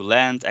 access to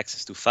land,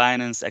 access to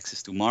finance,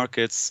 access to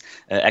markets,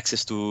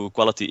 access to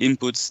quality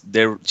inputs.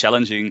 They're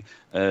challenging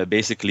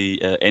basically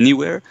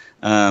anywhere.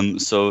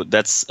 So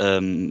that's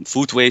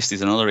food waste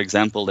is another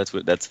example.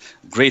 That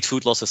great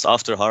food losses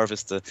after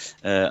harvest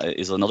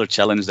is another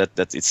challenge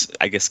that it's,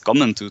 I guess,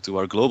 common to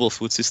our global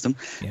food system.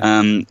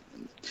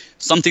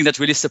 Something that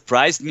really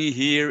surprised me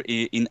here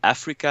in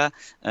Africa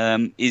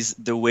is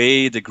the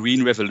way the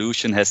Green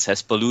Revolution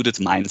has polluted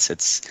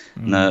mindsets.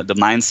 The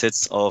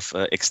mindsets of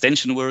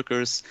extension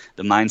workers,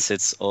 the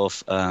mindsets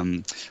of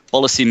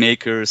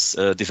policymakers,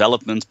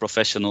 development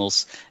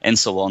professionals, and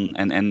so on.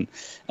 And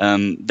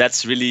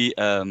that's really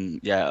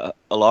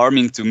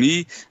alarming to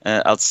me.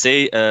 I'd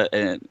say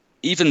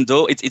even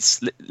though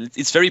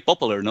it's very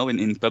popular, no,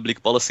 in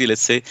public policy,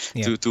 let's say,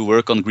 to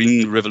work on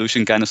green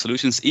revolution kind of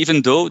solutions,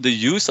 even though the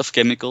use of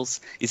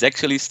chemicals is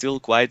actually still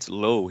quite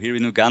low. Here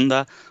in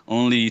Uganda,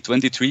 only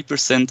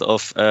 23%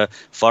 of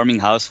farming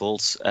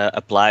households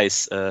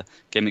applies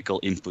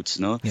chemical inputs.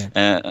 No,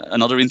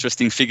 another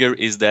interesting figure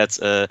is that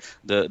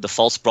the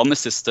false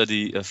promises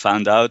study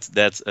found out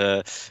that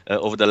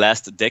over the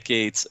last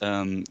decades,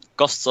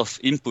 costs of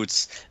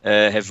inputs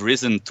have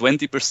risen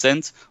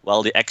 20%,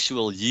 while the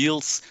actual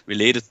yields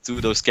related to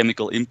those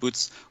chemical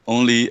inputs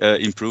only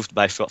improved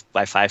by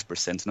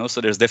 5%. No, so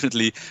there's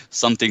definitely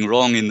something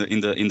wrong in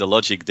the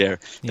logic there.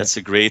 That's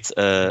a great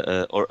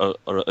or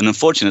an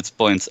unfortunate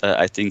point,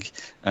 I think,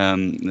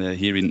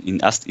 here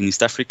in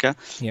East Africa.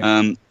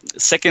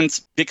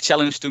 Second big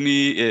challenge to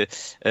me,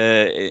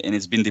 and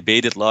it's been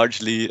debated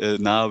largely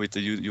now with the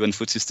UN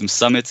Food System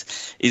Summit,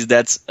 is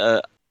that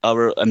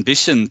our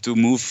ambition to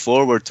move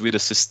forward with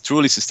a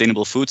truly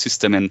sustainable food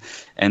system and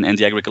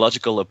the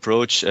agroecological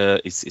approach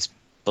is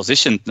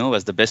positioned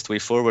as the best way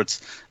forward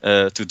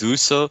to do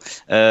so.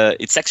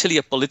 It's actually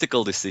a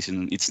political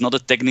decision. It's not a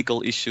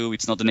technical issue.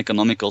 It's not an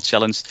economical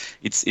challenge.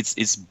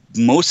 It's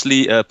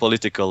mostly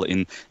political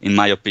in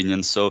my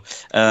opinion. So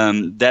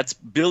that's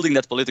building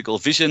that political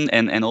vision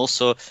and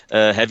also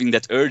having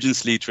that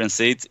urgency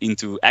translate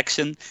into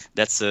action.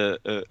 That's a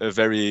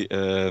very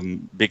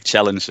big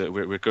challenge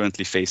we're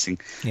currently facing.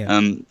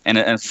 And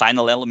a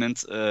final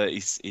element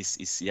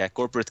is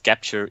corporate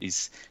capture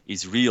is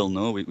real.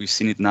 No, we've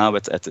seen it now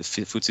at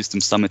the Food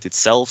System Summit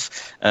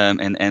itself,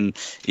 and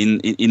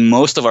in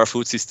most of our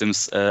food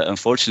systems,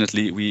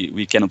 unfortunately,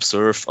 we can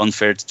observe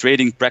unfair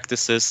trading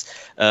practices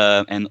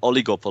and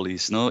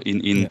oligopolies. No,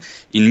 in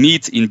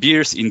meat, in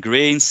beers, in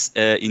grains,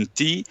 in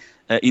tea,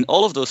 in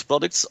all of those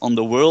products on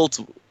the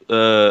world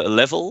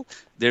level.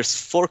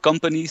 There's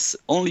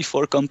only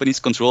four companies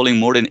controlling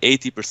more than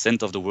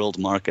 80% of the world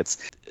markets.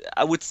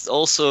 I would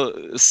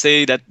also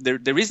say that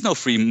there is no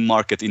free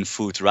market in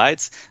food,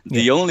 right?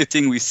 The only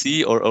thing we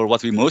see, or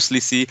what we mostly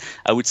see,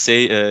 I would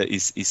say,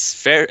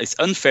 is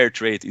unfair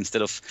trade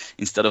instead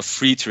of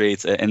free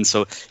trade. And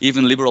so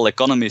even liberal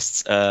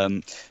economists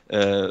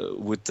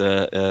would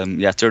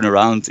turn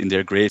around in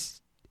their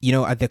graves.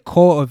 At the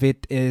core of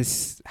it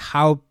is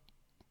how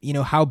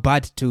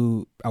bad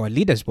do our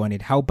leaders want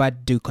it? How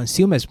bad do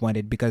consumers want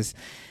it? Because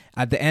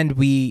at the end,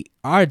 we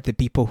are the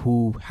people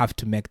who have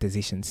to make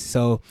decisions.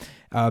 So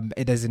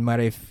it doesn't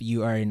matter if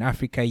you are in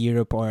Africa,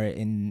 Europe, or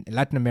in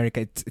Latin America.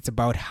 It's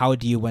about how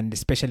do you want,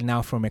 especially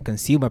now from a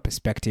consumer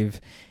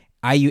perspective,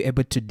 are you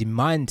able to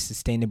demand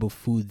sustainable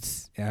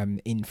foods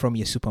from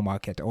your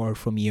supermarket or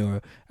from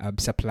your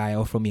supplier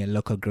or from your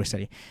local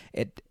grocery?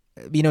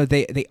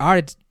 They are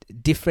at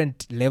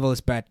different levels,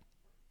 but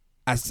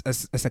as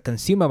a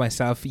consumer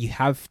myself, you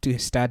have to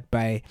start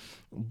by,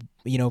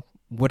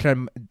 what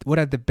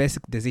are the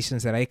basic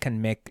decisions that I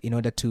can make in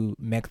order to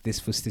make this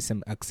food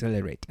system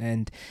accelerate?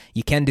 And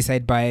you can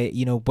decide by,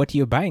 what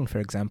you're buying, for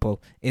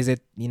example. Is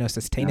it,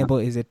 sustainable?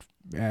 Is it,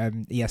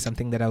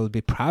 something that I will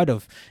be proud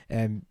of?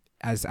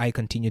 as I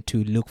continue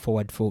to look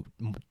forward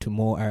to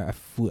more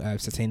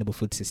sustainable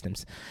food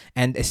systems,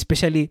 and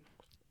especially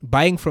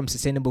buying from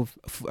sustainable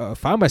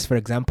farmers, for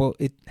example,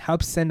 it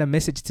helps send a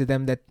message to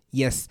them that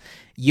yes,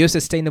 your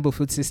sustainable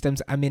food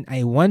systems, I mean,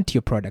 I want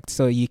your product,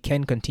 so you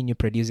can continue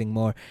producing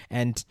more.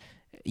 And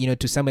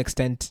to some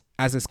extent,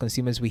 as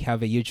consumers, we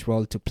have a huge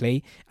role to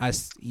play,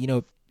 as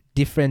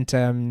different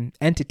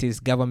entities,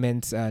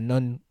 governments,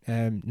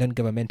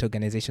 non-government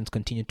organizations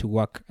continue to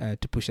work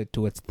to push it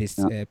towards this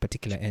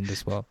particular end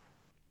as well.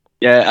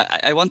 Yeah,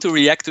 I want to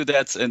react to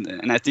that,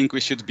 and I think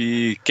we should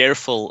be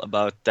careful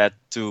about that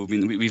too. I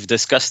mean, we've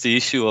discussed the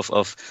issue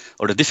of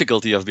or the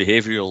difficulty of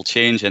behavioral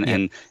change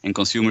and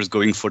consumers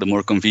going for the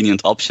more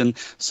convenient option.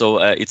 So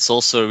it's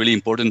also really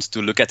important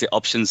to look at the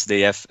options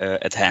they have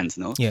at hand.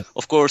 No,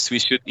 of course we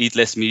should eat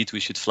less meat,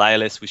 we should fly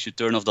less, we should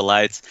turn off the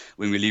lights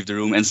when we leave the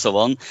room, and so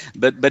on.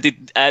 But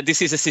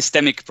this is a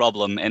systemic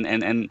problem,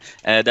 and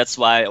that's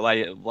why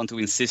I want to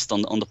insist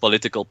on the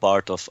political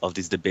part of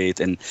this debate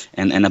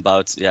and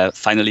about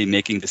finally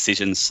making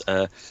decisions,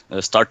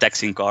 start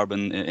taxing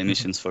carbon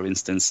emissions, for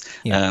instance,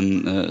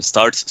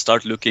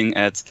 start looking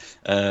at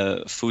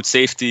food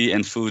safety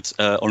and food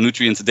or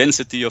nutrient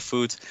density of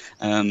food,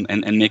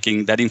 and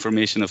making that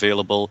information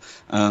available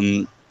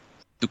to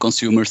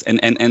consumers,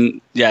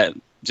 and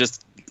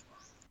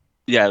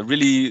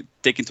really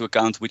take into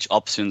account which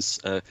options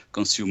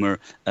consumer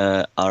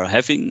are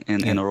having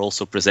and are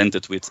also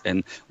presented with,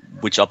 and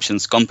which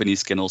options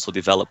companies can also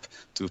develop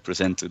to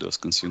present to those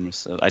consumers.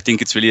 So I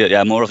think it's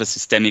really more of a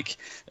systemic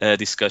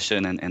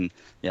discussion, and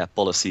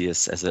policy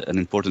has an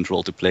important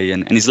role to play,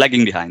 and is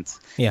lagging behind.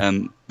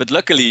 But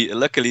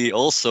luckily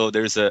also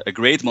there's a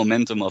great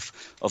momentum of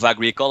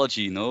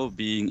agroecology,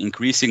 being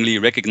increasingly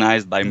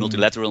recognized by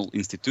multilateral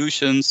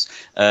institutions,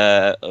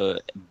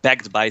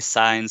 backed by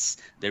science.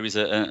 There is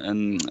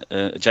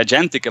a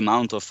gigantic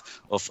amount of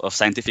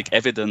scientific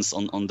evidence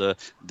on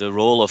the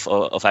role of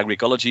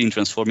agroecology in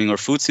transforming our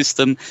food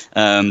system.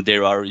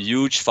 There are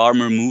huge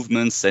farmer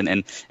movements, and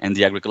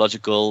the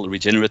agroecological,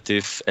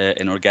 regenerative,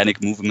 and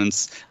organic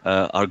movements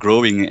are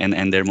growing,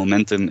 and their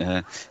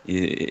momentum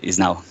is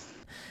now.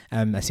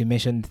 As you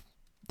mentioned,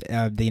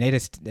 the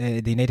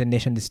United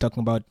Nations is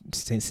talking about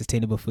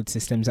sustainable food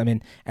systems. I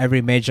mean,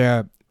 every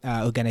major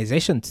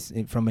organizations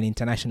from an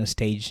international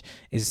stage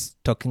is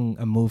talking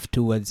a move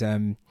towards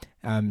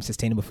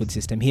sustainable food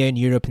system. Here in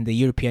Europe, in the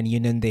European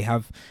Union, they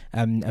have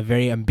a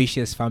very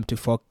ambitious farm to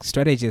fork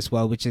strategy as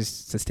well, which is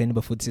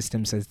sustainable food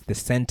systems as the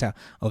center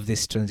of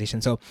this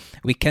transition. So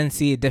we can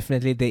see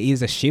definitely there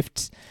is a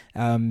shift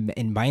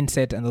in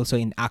mindset and also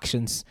in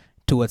actions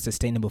towards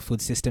sustainable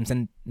food systems.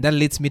 And that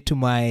leads me to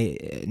my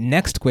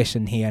next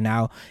question here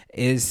now,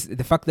 is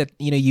the fact that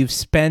you've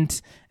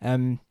spent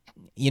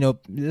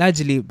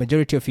largely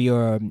majority of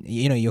your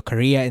your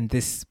career in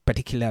this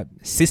particular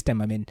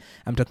system. I mean,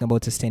 I'm talking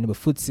about sustainable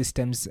food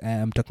systems,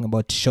 I'm talking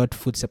about short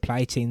food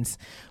supply chains.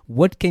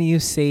 What can you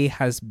say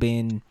has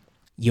been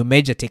your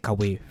major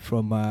takeaway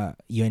from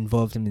your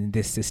involvement in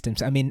these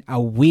systems? I mean,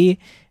 are we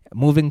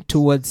moving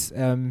towards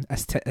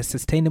a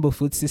sustainable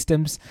food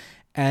systems,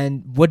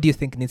 and what do you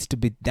think needs to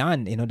be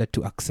done in order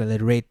to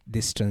accelerate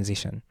this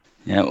transition?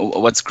 Yeah,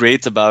 what's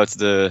great about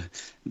the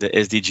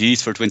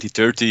SDGs for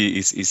 2030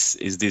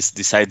 is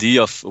this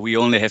idea of we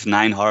only have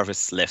 9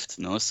 harvests left.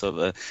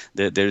 So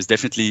there's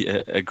definitely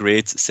a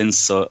great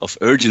sense of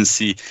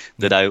urgency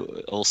that I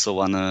also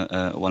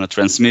wanna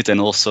transmit, and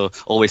also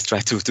always try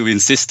to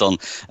insist on.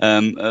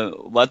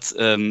 What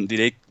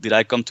did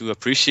I come to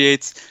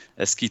appreciate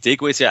as key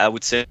takeaways? I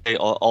would say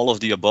all of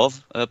the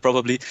above,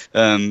 probably.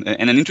 And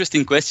an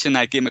interesting question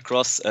I came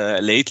across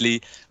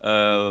lately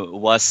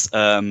was,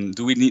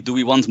 do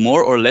we want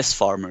more or less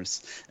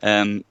farmers?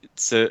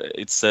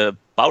 It's a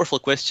powerful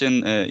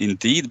question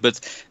indeed, but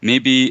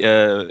maybe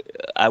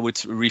I would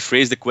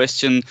rephrase the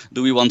question: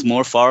 do we want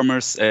more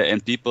farmers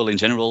and people in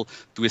general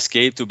to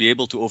escape, to be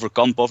able to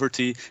overcome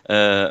poverty,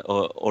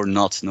 or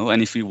not?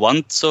 And if we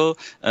want so,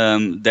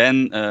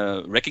 then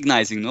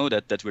recognizing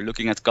that we're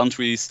looking at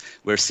countries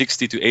where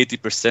 60 to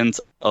 80%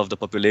 of the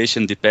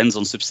population depends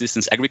on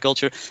subsistence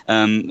agriculture,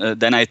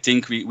 then I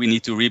think we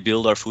need to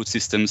rebuild our food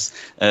systems,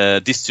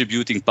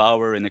 distributing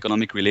power and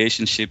economic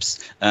relationships,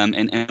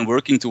 and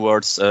working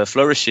towards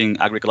flourishing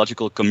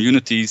agroecological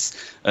communities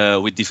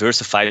with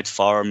diversified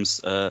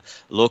farms,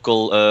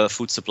 local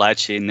food supply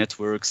chain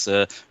networks,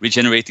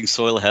 regenerating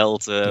soil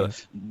health,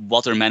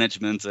 water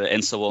management,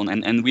 and so on.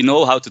 And we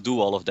know how to do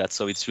all of that.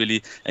 So it's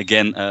really,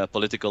 again, a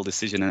political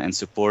decision and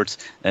support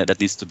that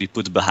needs to be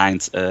put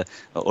behind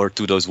or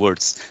to those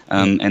words.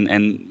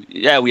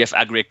 We have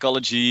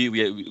agroecology.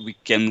 We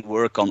can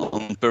work on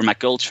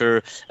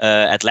permaculture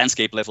at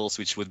landscape levels,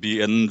 which would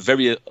be a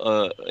very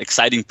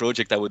exciting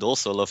project I would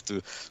also love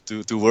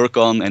to work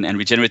on and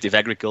regenerative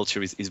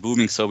agriculture is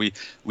booming. So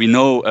we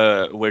know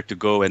where to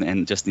go,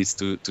 and just needs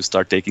to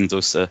start taking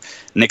those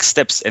next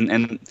steps.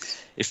 And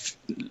if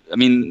I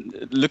mean,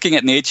 looking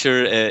at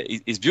nature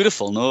is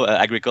beautiful. No,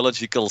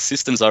 agroecological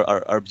systems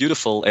are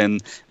beautiful,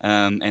 and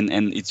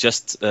it's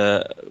just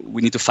we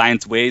need to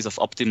find ways of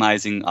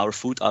optimizing our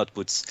food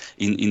outputs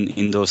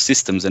in those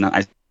systems. And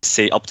I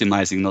say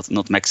optimizing,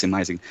 not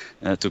maximizing,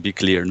 to be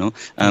clear. No,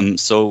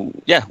 so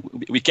yeah,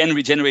 we can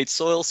regenerate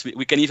soils.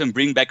 We can even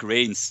bring back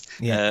rains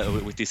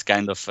with this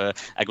kind of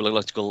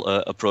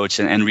agroecological approach,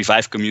 and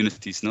revive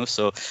communities. No,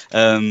 so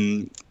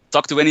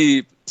talk to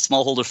any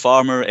smallholder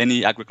farmer,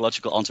 any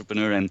agroecological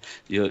entrepreneur, and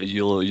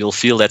you'll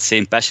feel that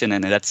same passion,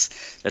 and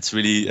that's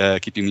really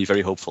keeping me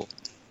very hopeful.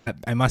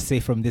 I must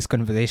say, from this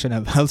conversation,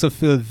 I also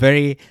feel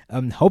very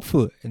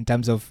hopeful in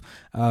terms of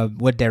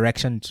what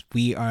direction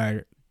we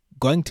are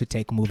going to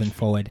take moving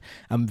forward.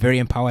 I'm very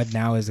empowered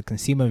now as a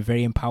consumer,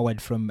 very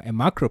empowered from a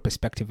macro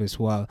perspective as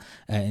well,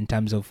 in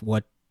terms of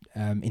what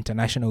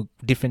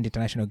different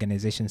international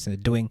organizations are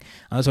doing.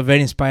 I'm also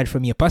very inspired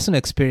from your personal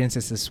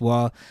experiences as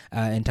well,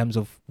 in terms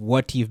of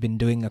what you've been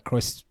doing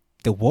across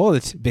the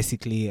world,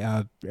 basically,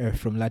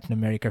 from Latin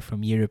America,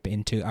 from Europe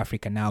into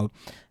Africa now,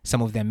 some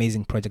of the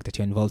amazing projects that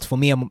you're involved. For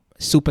me, I'm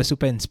super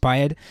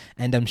inspired,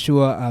 and I'm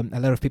sure a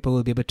lot of people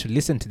will be able to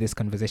listen to these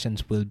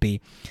conversations will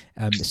be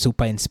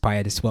super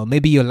inspired as well.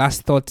 Maybe your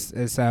last thoughts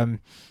as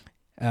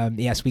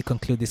we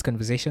conclude this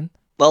conversation?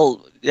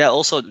 Well, yeah.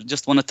 Also,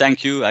 just want to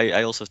thank you.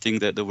 I also think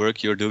that the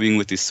work you're doing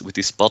with these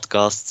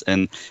podcasts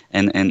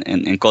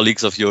and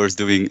colleagues of yours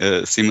doing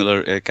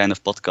similar kind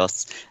of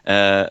podcasts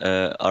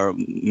are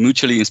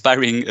mutually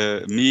inspiring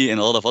me and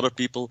a lot of other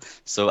people.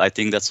 So I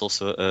think that's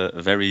also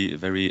a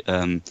very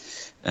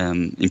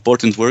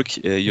important work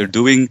you're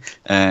doing.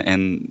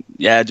 And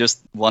yeah, I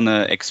just want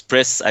to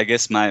express, I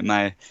guess,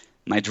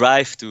 my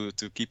drive to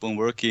keep on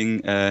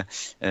working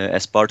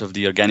as part of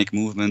the organic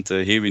movement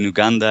here in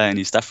Uganda and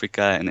East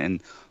Africa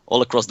and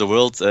all across the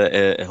world,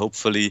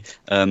 hopefully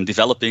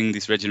developing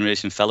this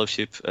Regeneration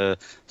Fellowship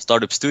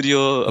startup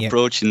studio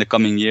approach in the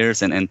coming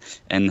years, and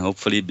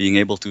hopefully being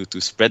able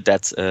to spread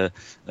that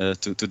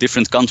to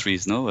different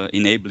countries,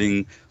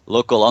 enabling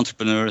local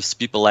entrepreneurs,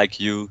 people like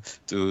you,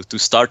 to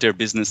start their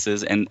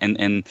businesses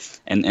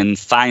and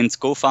find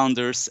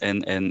co-founders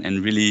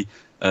and really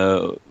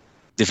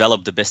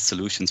develop the best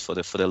solutions for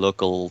the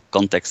local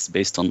context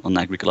based on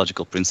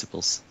agroecological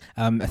principles.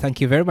 Thank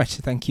you very much.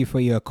 Thank you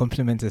for your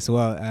compliment as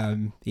well.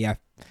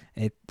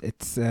 It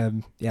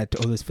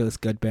always feels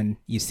good when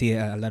you see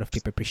a lot of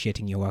people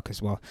appreciating your work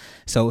as well.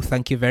 So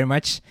thank you very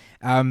much.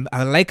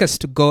 I'd like us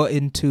to go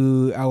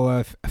into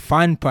our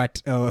fun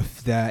part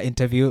of the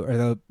interview,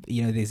 although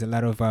there's a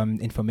lot of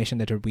information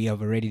that we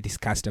have already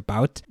discussed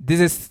about.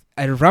 This is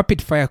a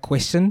rapid fire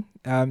question.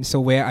 So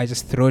where I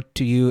just throw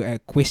to you a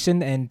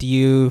question and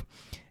you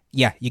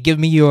give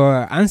me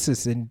your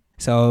answers. And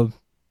so,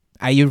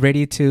 are you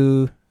ready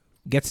to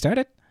get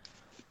started?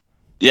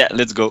 Yeah,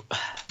 let's go.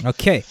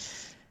 Okay.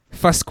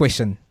 First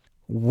question.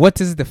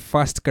 What is the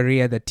first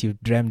career that you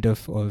dreamed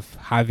of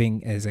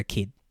having as a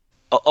kid?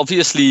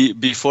 Obviously,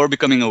 before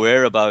becoming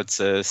aware about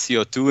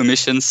CO2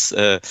 emissions,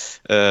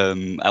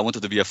 I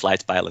wanted to be a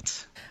flight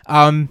pilot.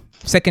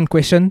 Second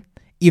question.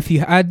 If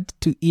you had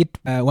to eat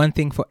one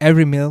thing for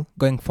every meal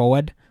going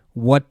forward,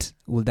 what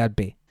would that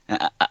be?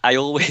 I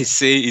always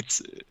say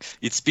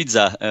it's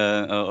pizza,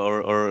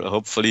 or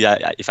hopefully,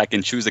 if I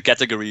can choose a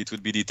category, it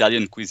would be the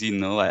Italian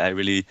cuisine. No, I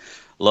really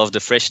love the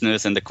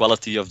freshness and the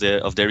quality of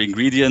their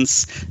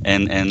ingredients,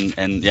 and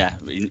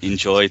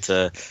enjoyed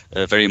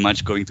very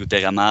much going to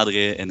Terra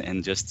Madre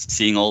and just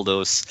seeing all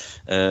those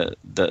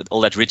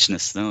all that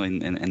richness,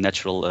 and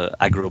natural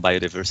agro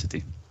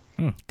biodiversity.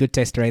 Good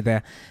taste right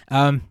there.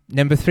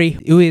 Number 3,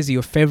 who is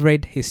your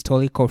favorite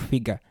historical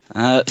figure?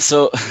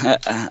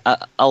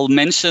 I'll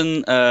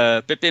mention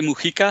Pepe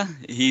Mujica.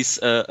 He's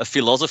a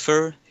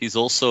philosopher. He's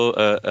also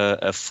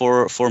a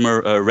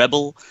former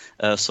rebel,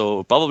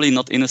 so probably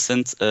not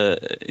innocent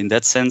in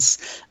that sense.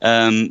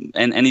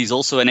 And he's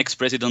also an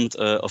ex-president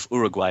of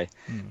Uruguay.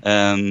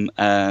 And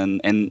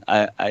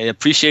I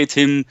appreciate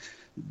him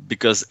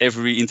because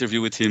every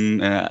interview with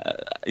him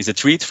is a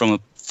treat from a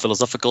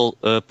philosophical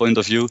point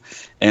of view,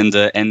 and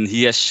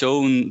he has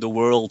shown the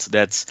world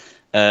that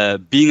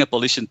being a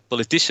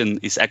politician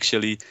is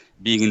actually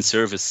being in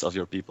service of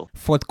your people.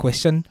 Fourth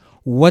question: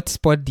 what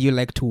sport do you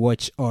like to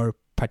watch or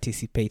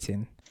participate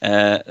in?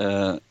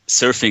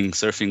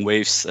 Surfing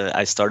waves.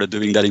 I started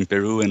doing that in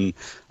Peru, and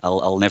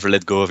I'll never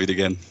let go of it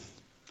again.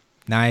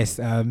 Nice.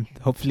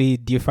 Hopefully,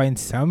 do you find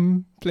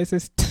some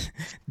places to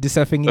do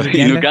surfing in Uganda?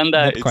 In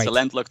Uganda, it's a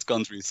landlocked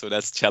country, so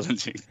that's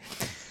challenging.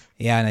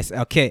 Yeah, nice.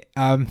 Okay.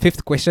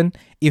 Fifth question: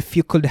 if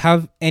you could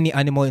have any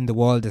animal in the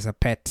world as a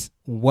pet,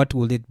 what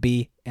would it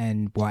be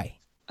and why?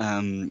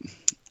 I'm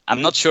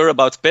not sure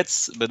about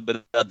pets,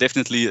 but I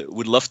definitely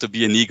would love to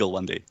be an eagle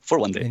one day.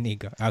 An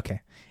eagle.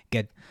 Okay,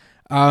 good.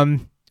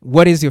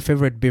 What is your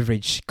favorite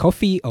beverage?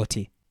 Coffee or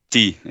tea?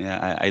 Tea.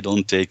 Yeah, I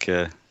don't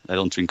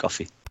drink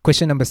coffee.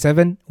 Question number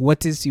 7.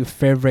 What is your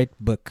favorite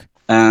book?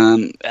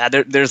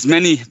 There's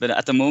many, but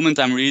at the moment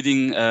I'm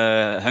reading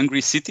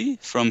Hungry City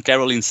from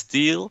Caroline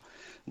Steele,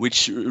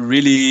 which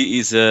really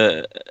is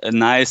a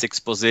nice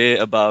expose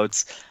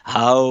about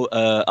how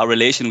our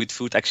relation with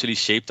food actually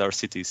shaped our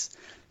cities.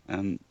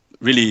 Um,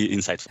 really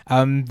insightful.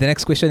 The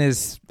next question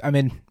is, I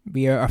mean,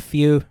 we are a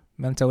few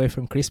months away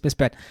from Christmas,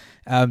 but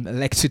I'd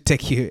like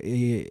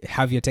to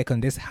have your take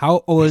on this.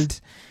 How old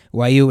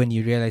were you when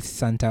you realized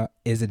Santa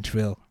isn't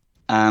real?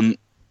 Um,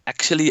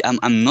 Actually,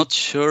 I'm not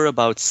sure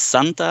about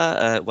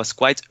Santa. It was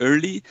quite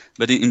early,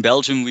 but in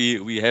Belgium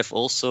we have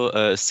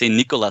also Saint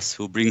Nicholas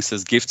who brings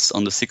us gifts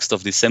on the 6th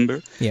of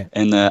December. Yeah.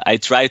 And I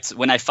tried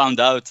when I found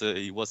out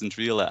he wasn't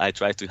real. I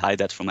tried to hide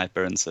that from my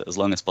parents as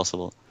long as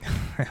possible.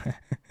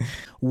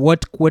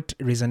 What quote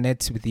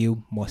resonates with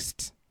you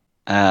most?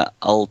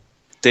 I'll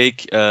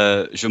take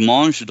Je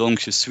mange donc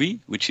je suis,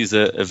 which is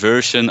a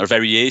version or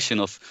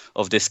variation of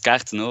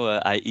Descartes. No,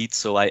 I eat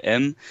so I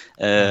am.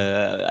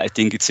 I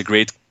think it's a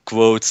great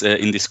quote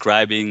in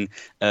describing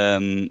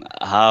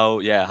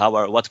how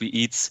what we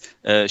eat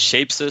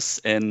shapes us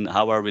and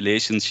how our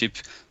relationship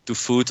to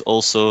food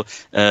also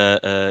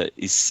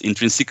is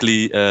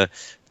intrinsically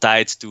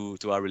tied to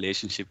our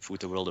relationship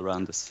with the world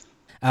around us.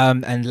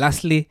 And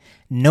lastly,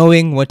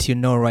 knowing what you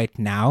know right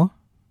now,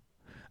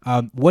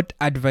 what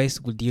advice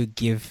would you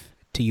give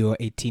to your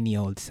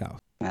 18-year-old self?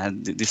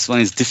 This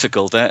one is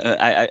difficult.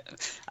 I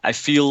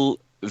feel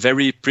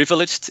very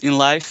privileged in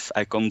life.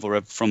 I come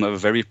from a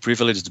very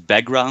privileged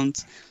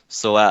background,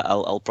 so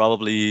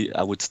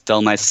I would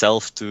tell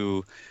myself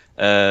to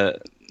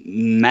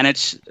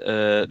manage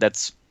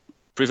that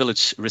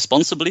privilege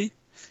responsibly,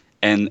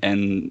 and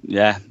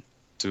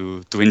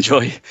to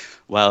enjoy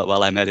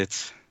while I'm at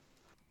it.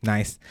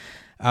 Nice.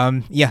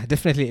 Yeah,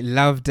 definitely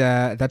loved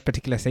that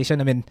particular session.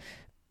 I mean,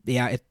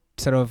 yeah, it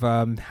sort of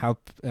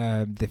helped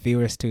the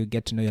viewers to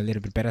get to know you a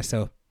little bit better.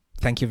 So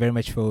thank you very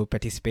much for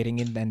participating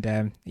in,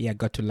 and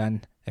got to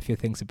learn a few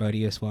things about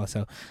you as well.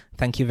 So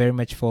thank you very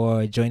much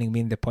for joining me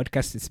in the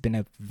podcast. It's been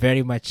a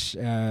very much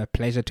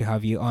pleasure to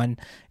have you on.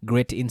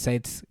 Great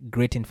insights,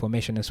 great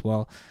information as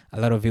well. A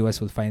lot of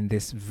viewers will find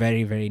this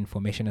very, very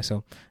informational.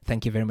 So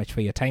thank you very much for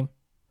your time.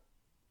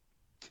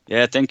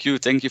 Yeah, thank you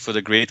for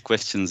the great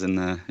questions, and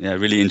I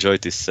really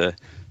enjoyed this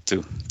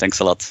too. Thanks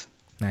a lot.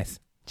 Nice.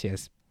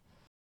 Cheers.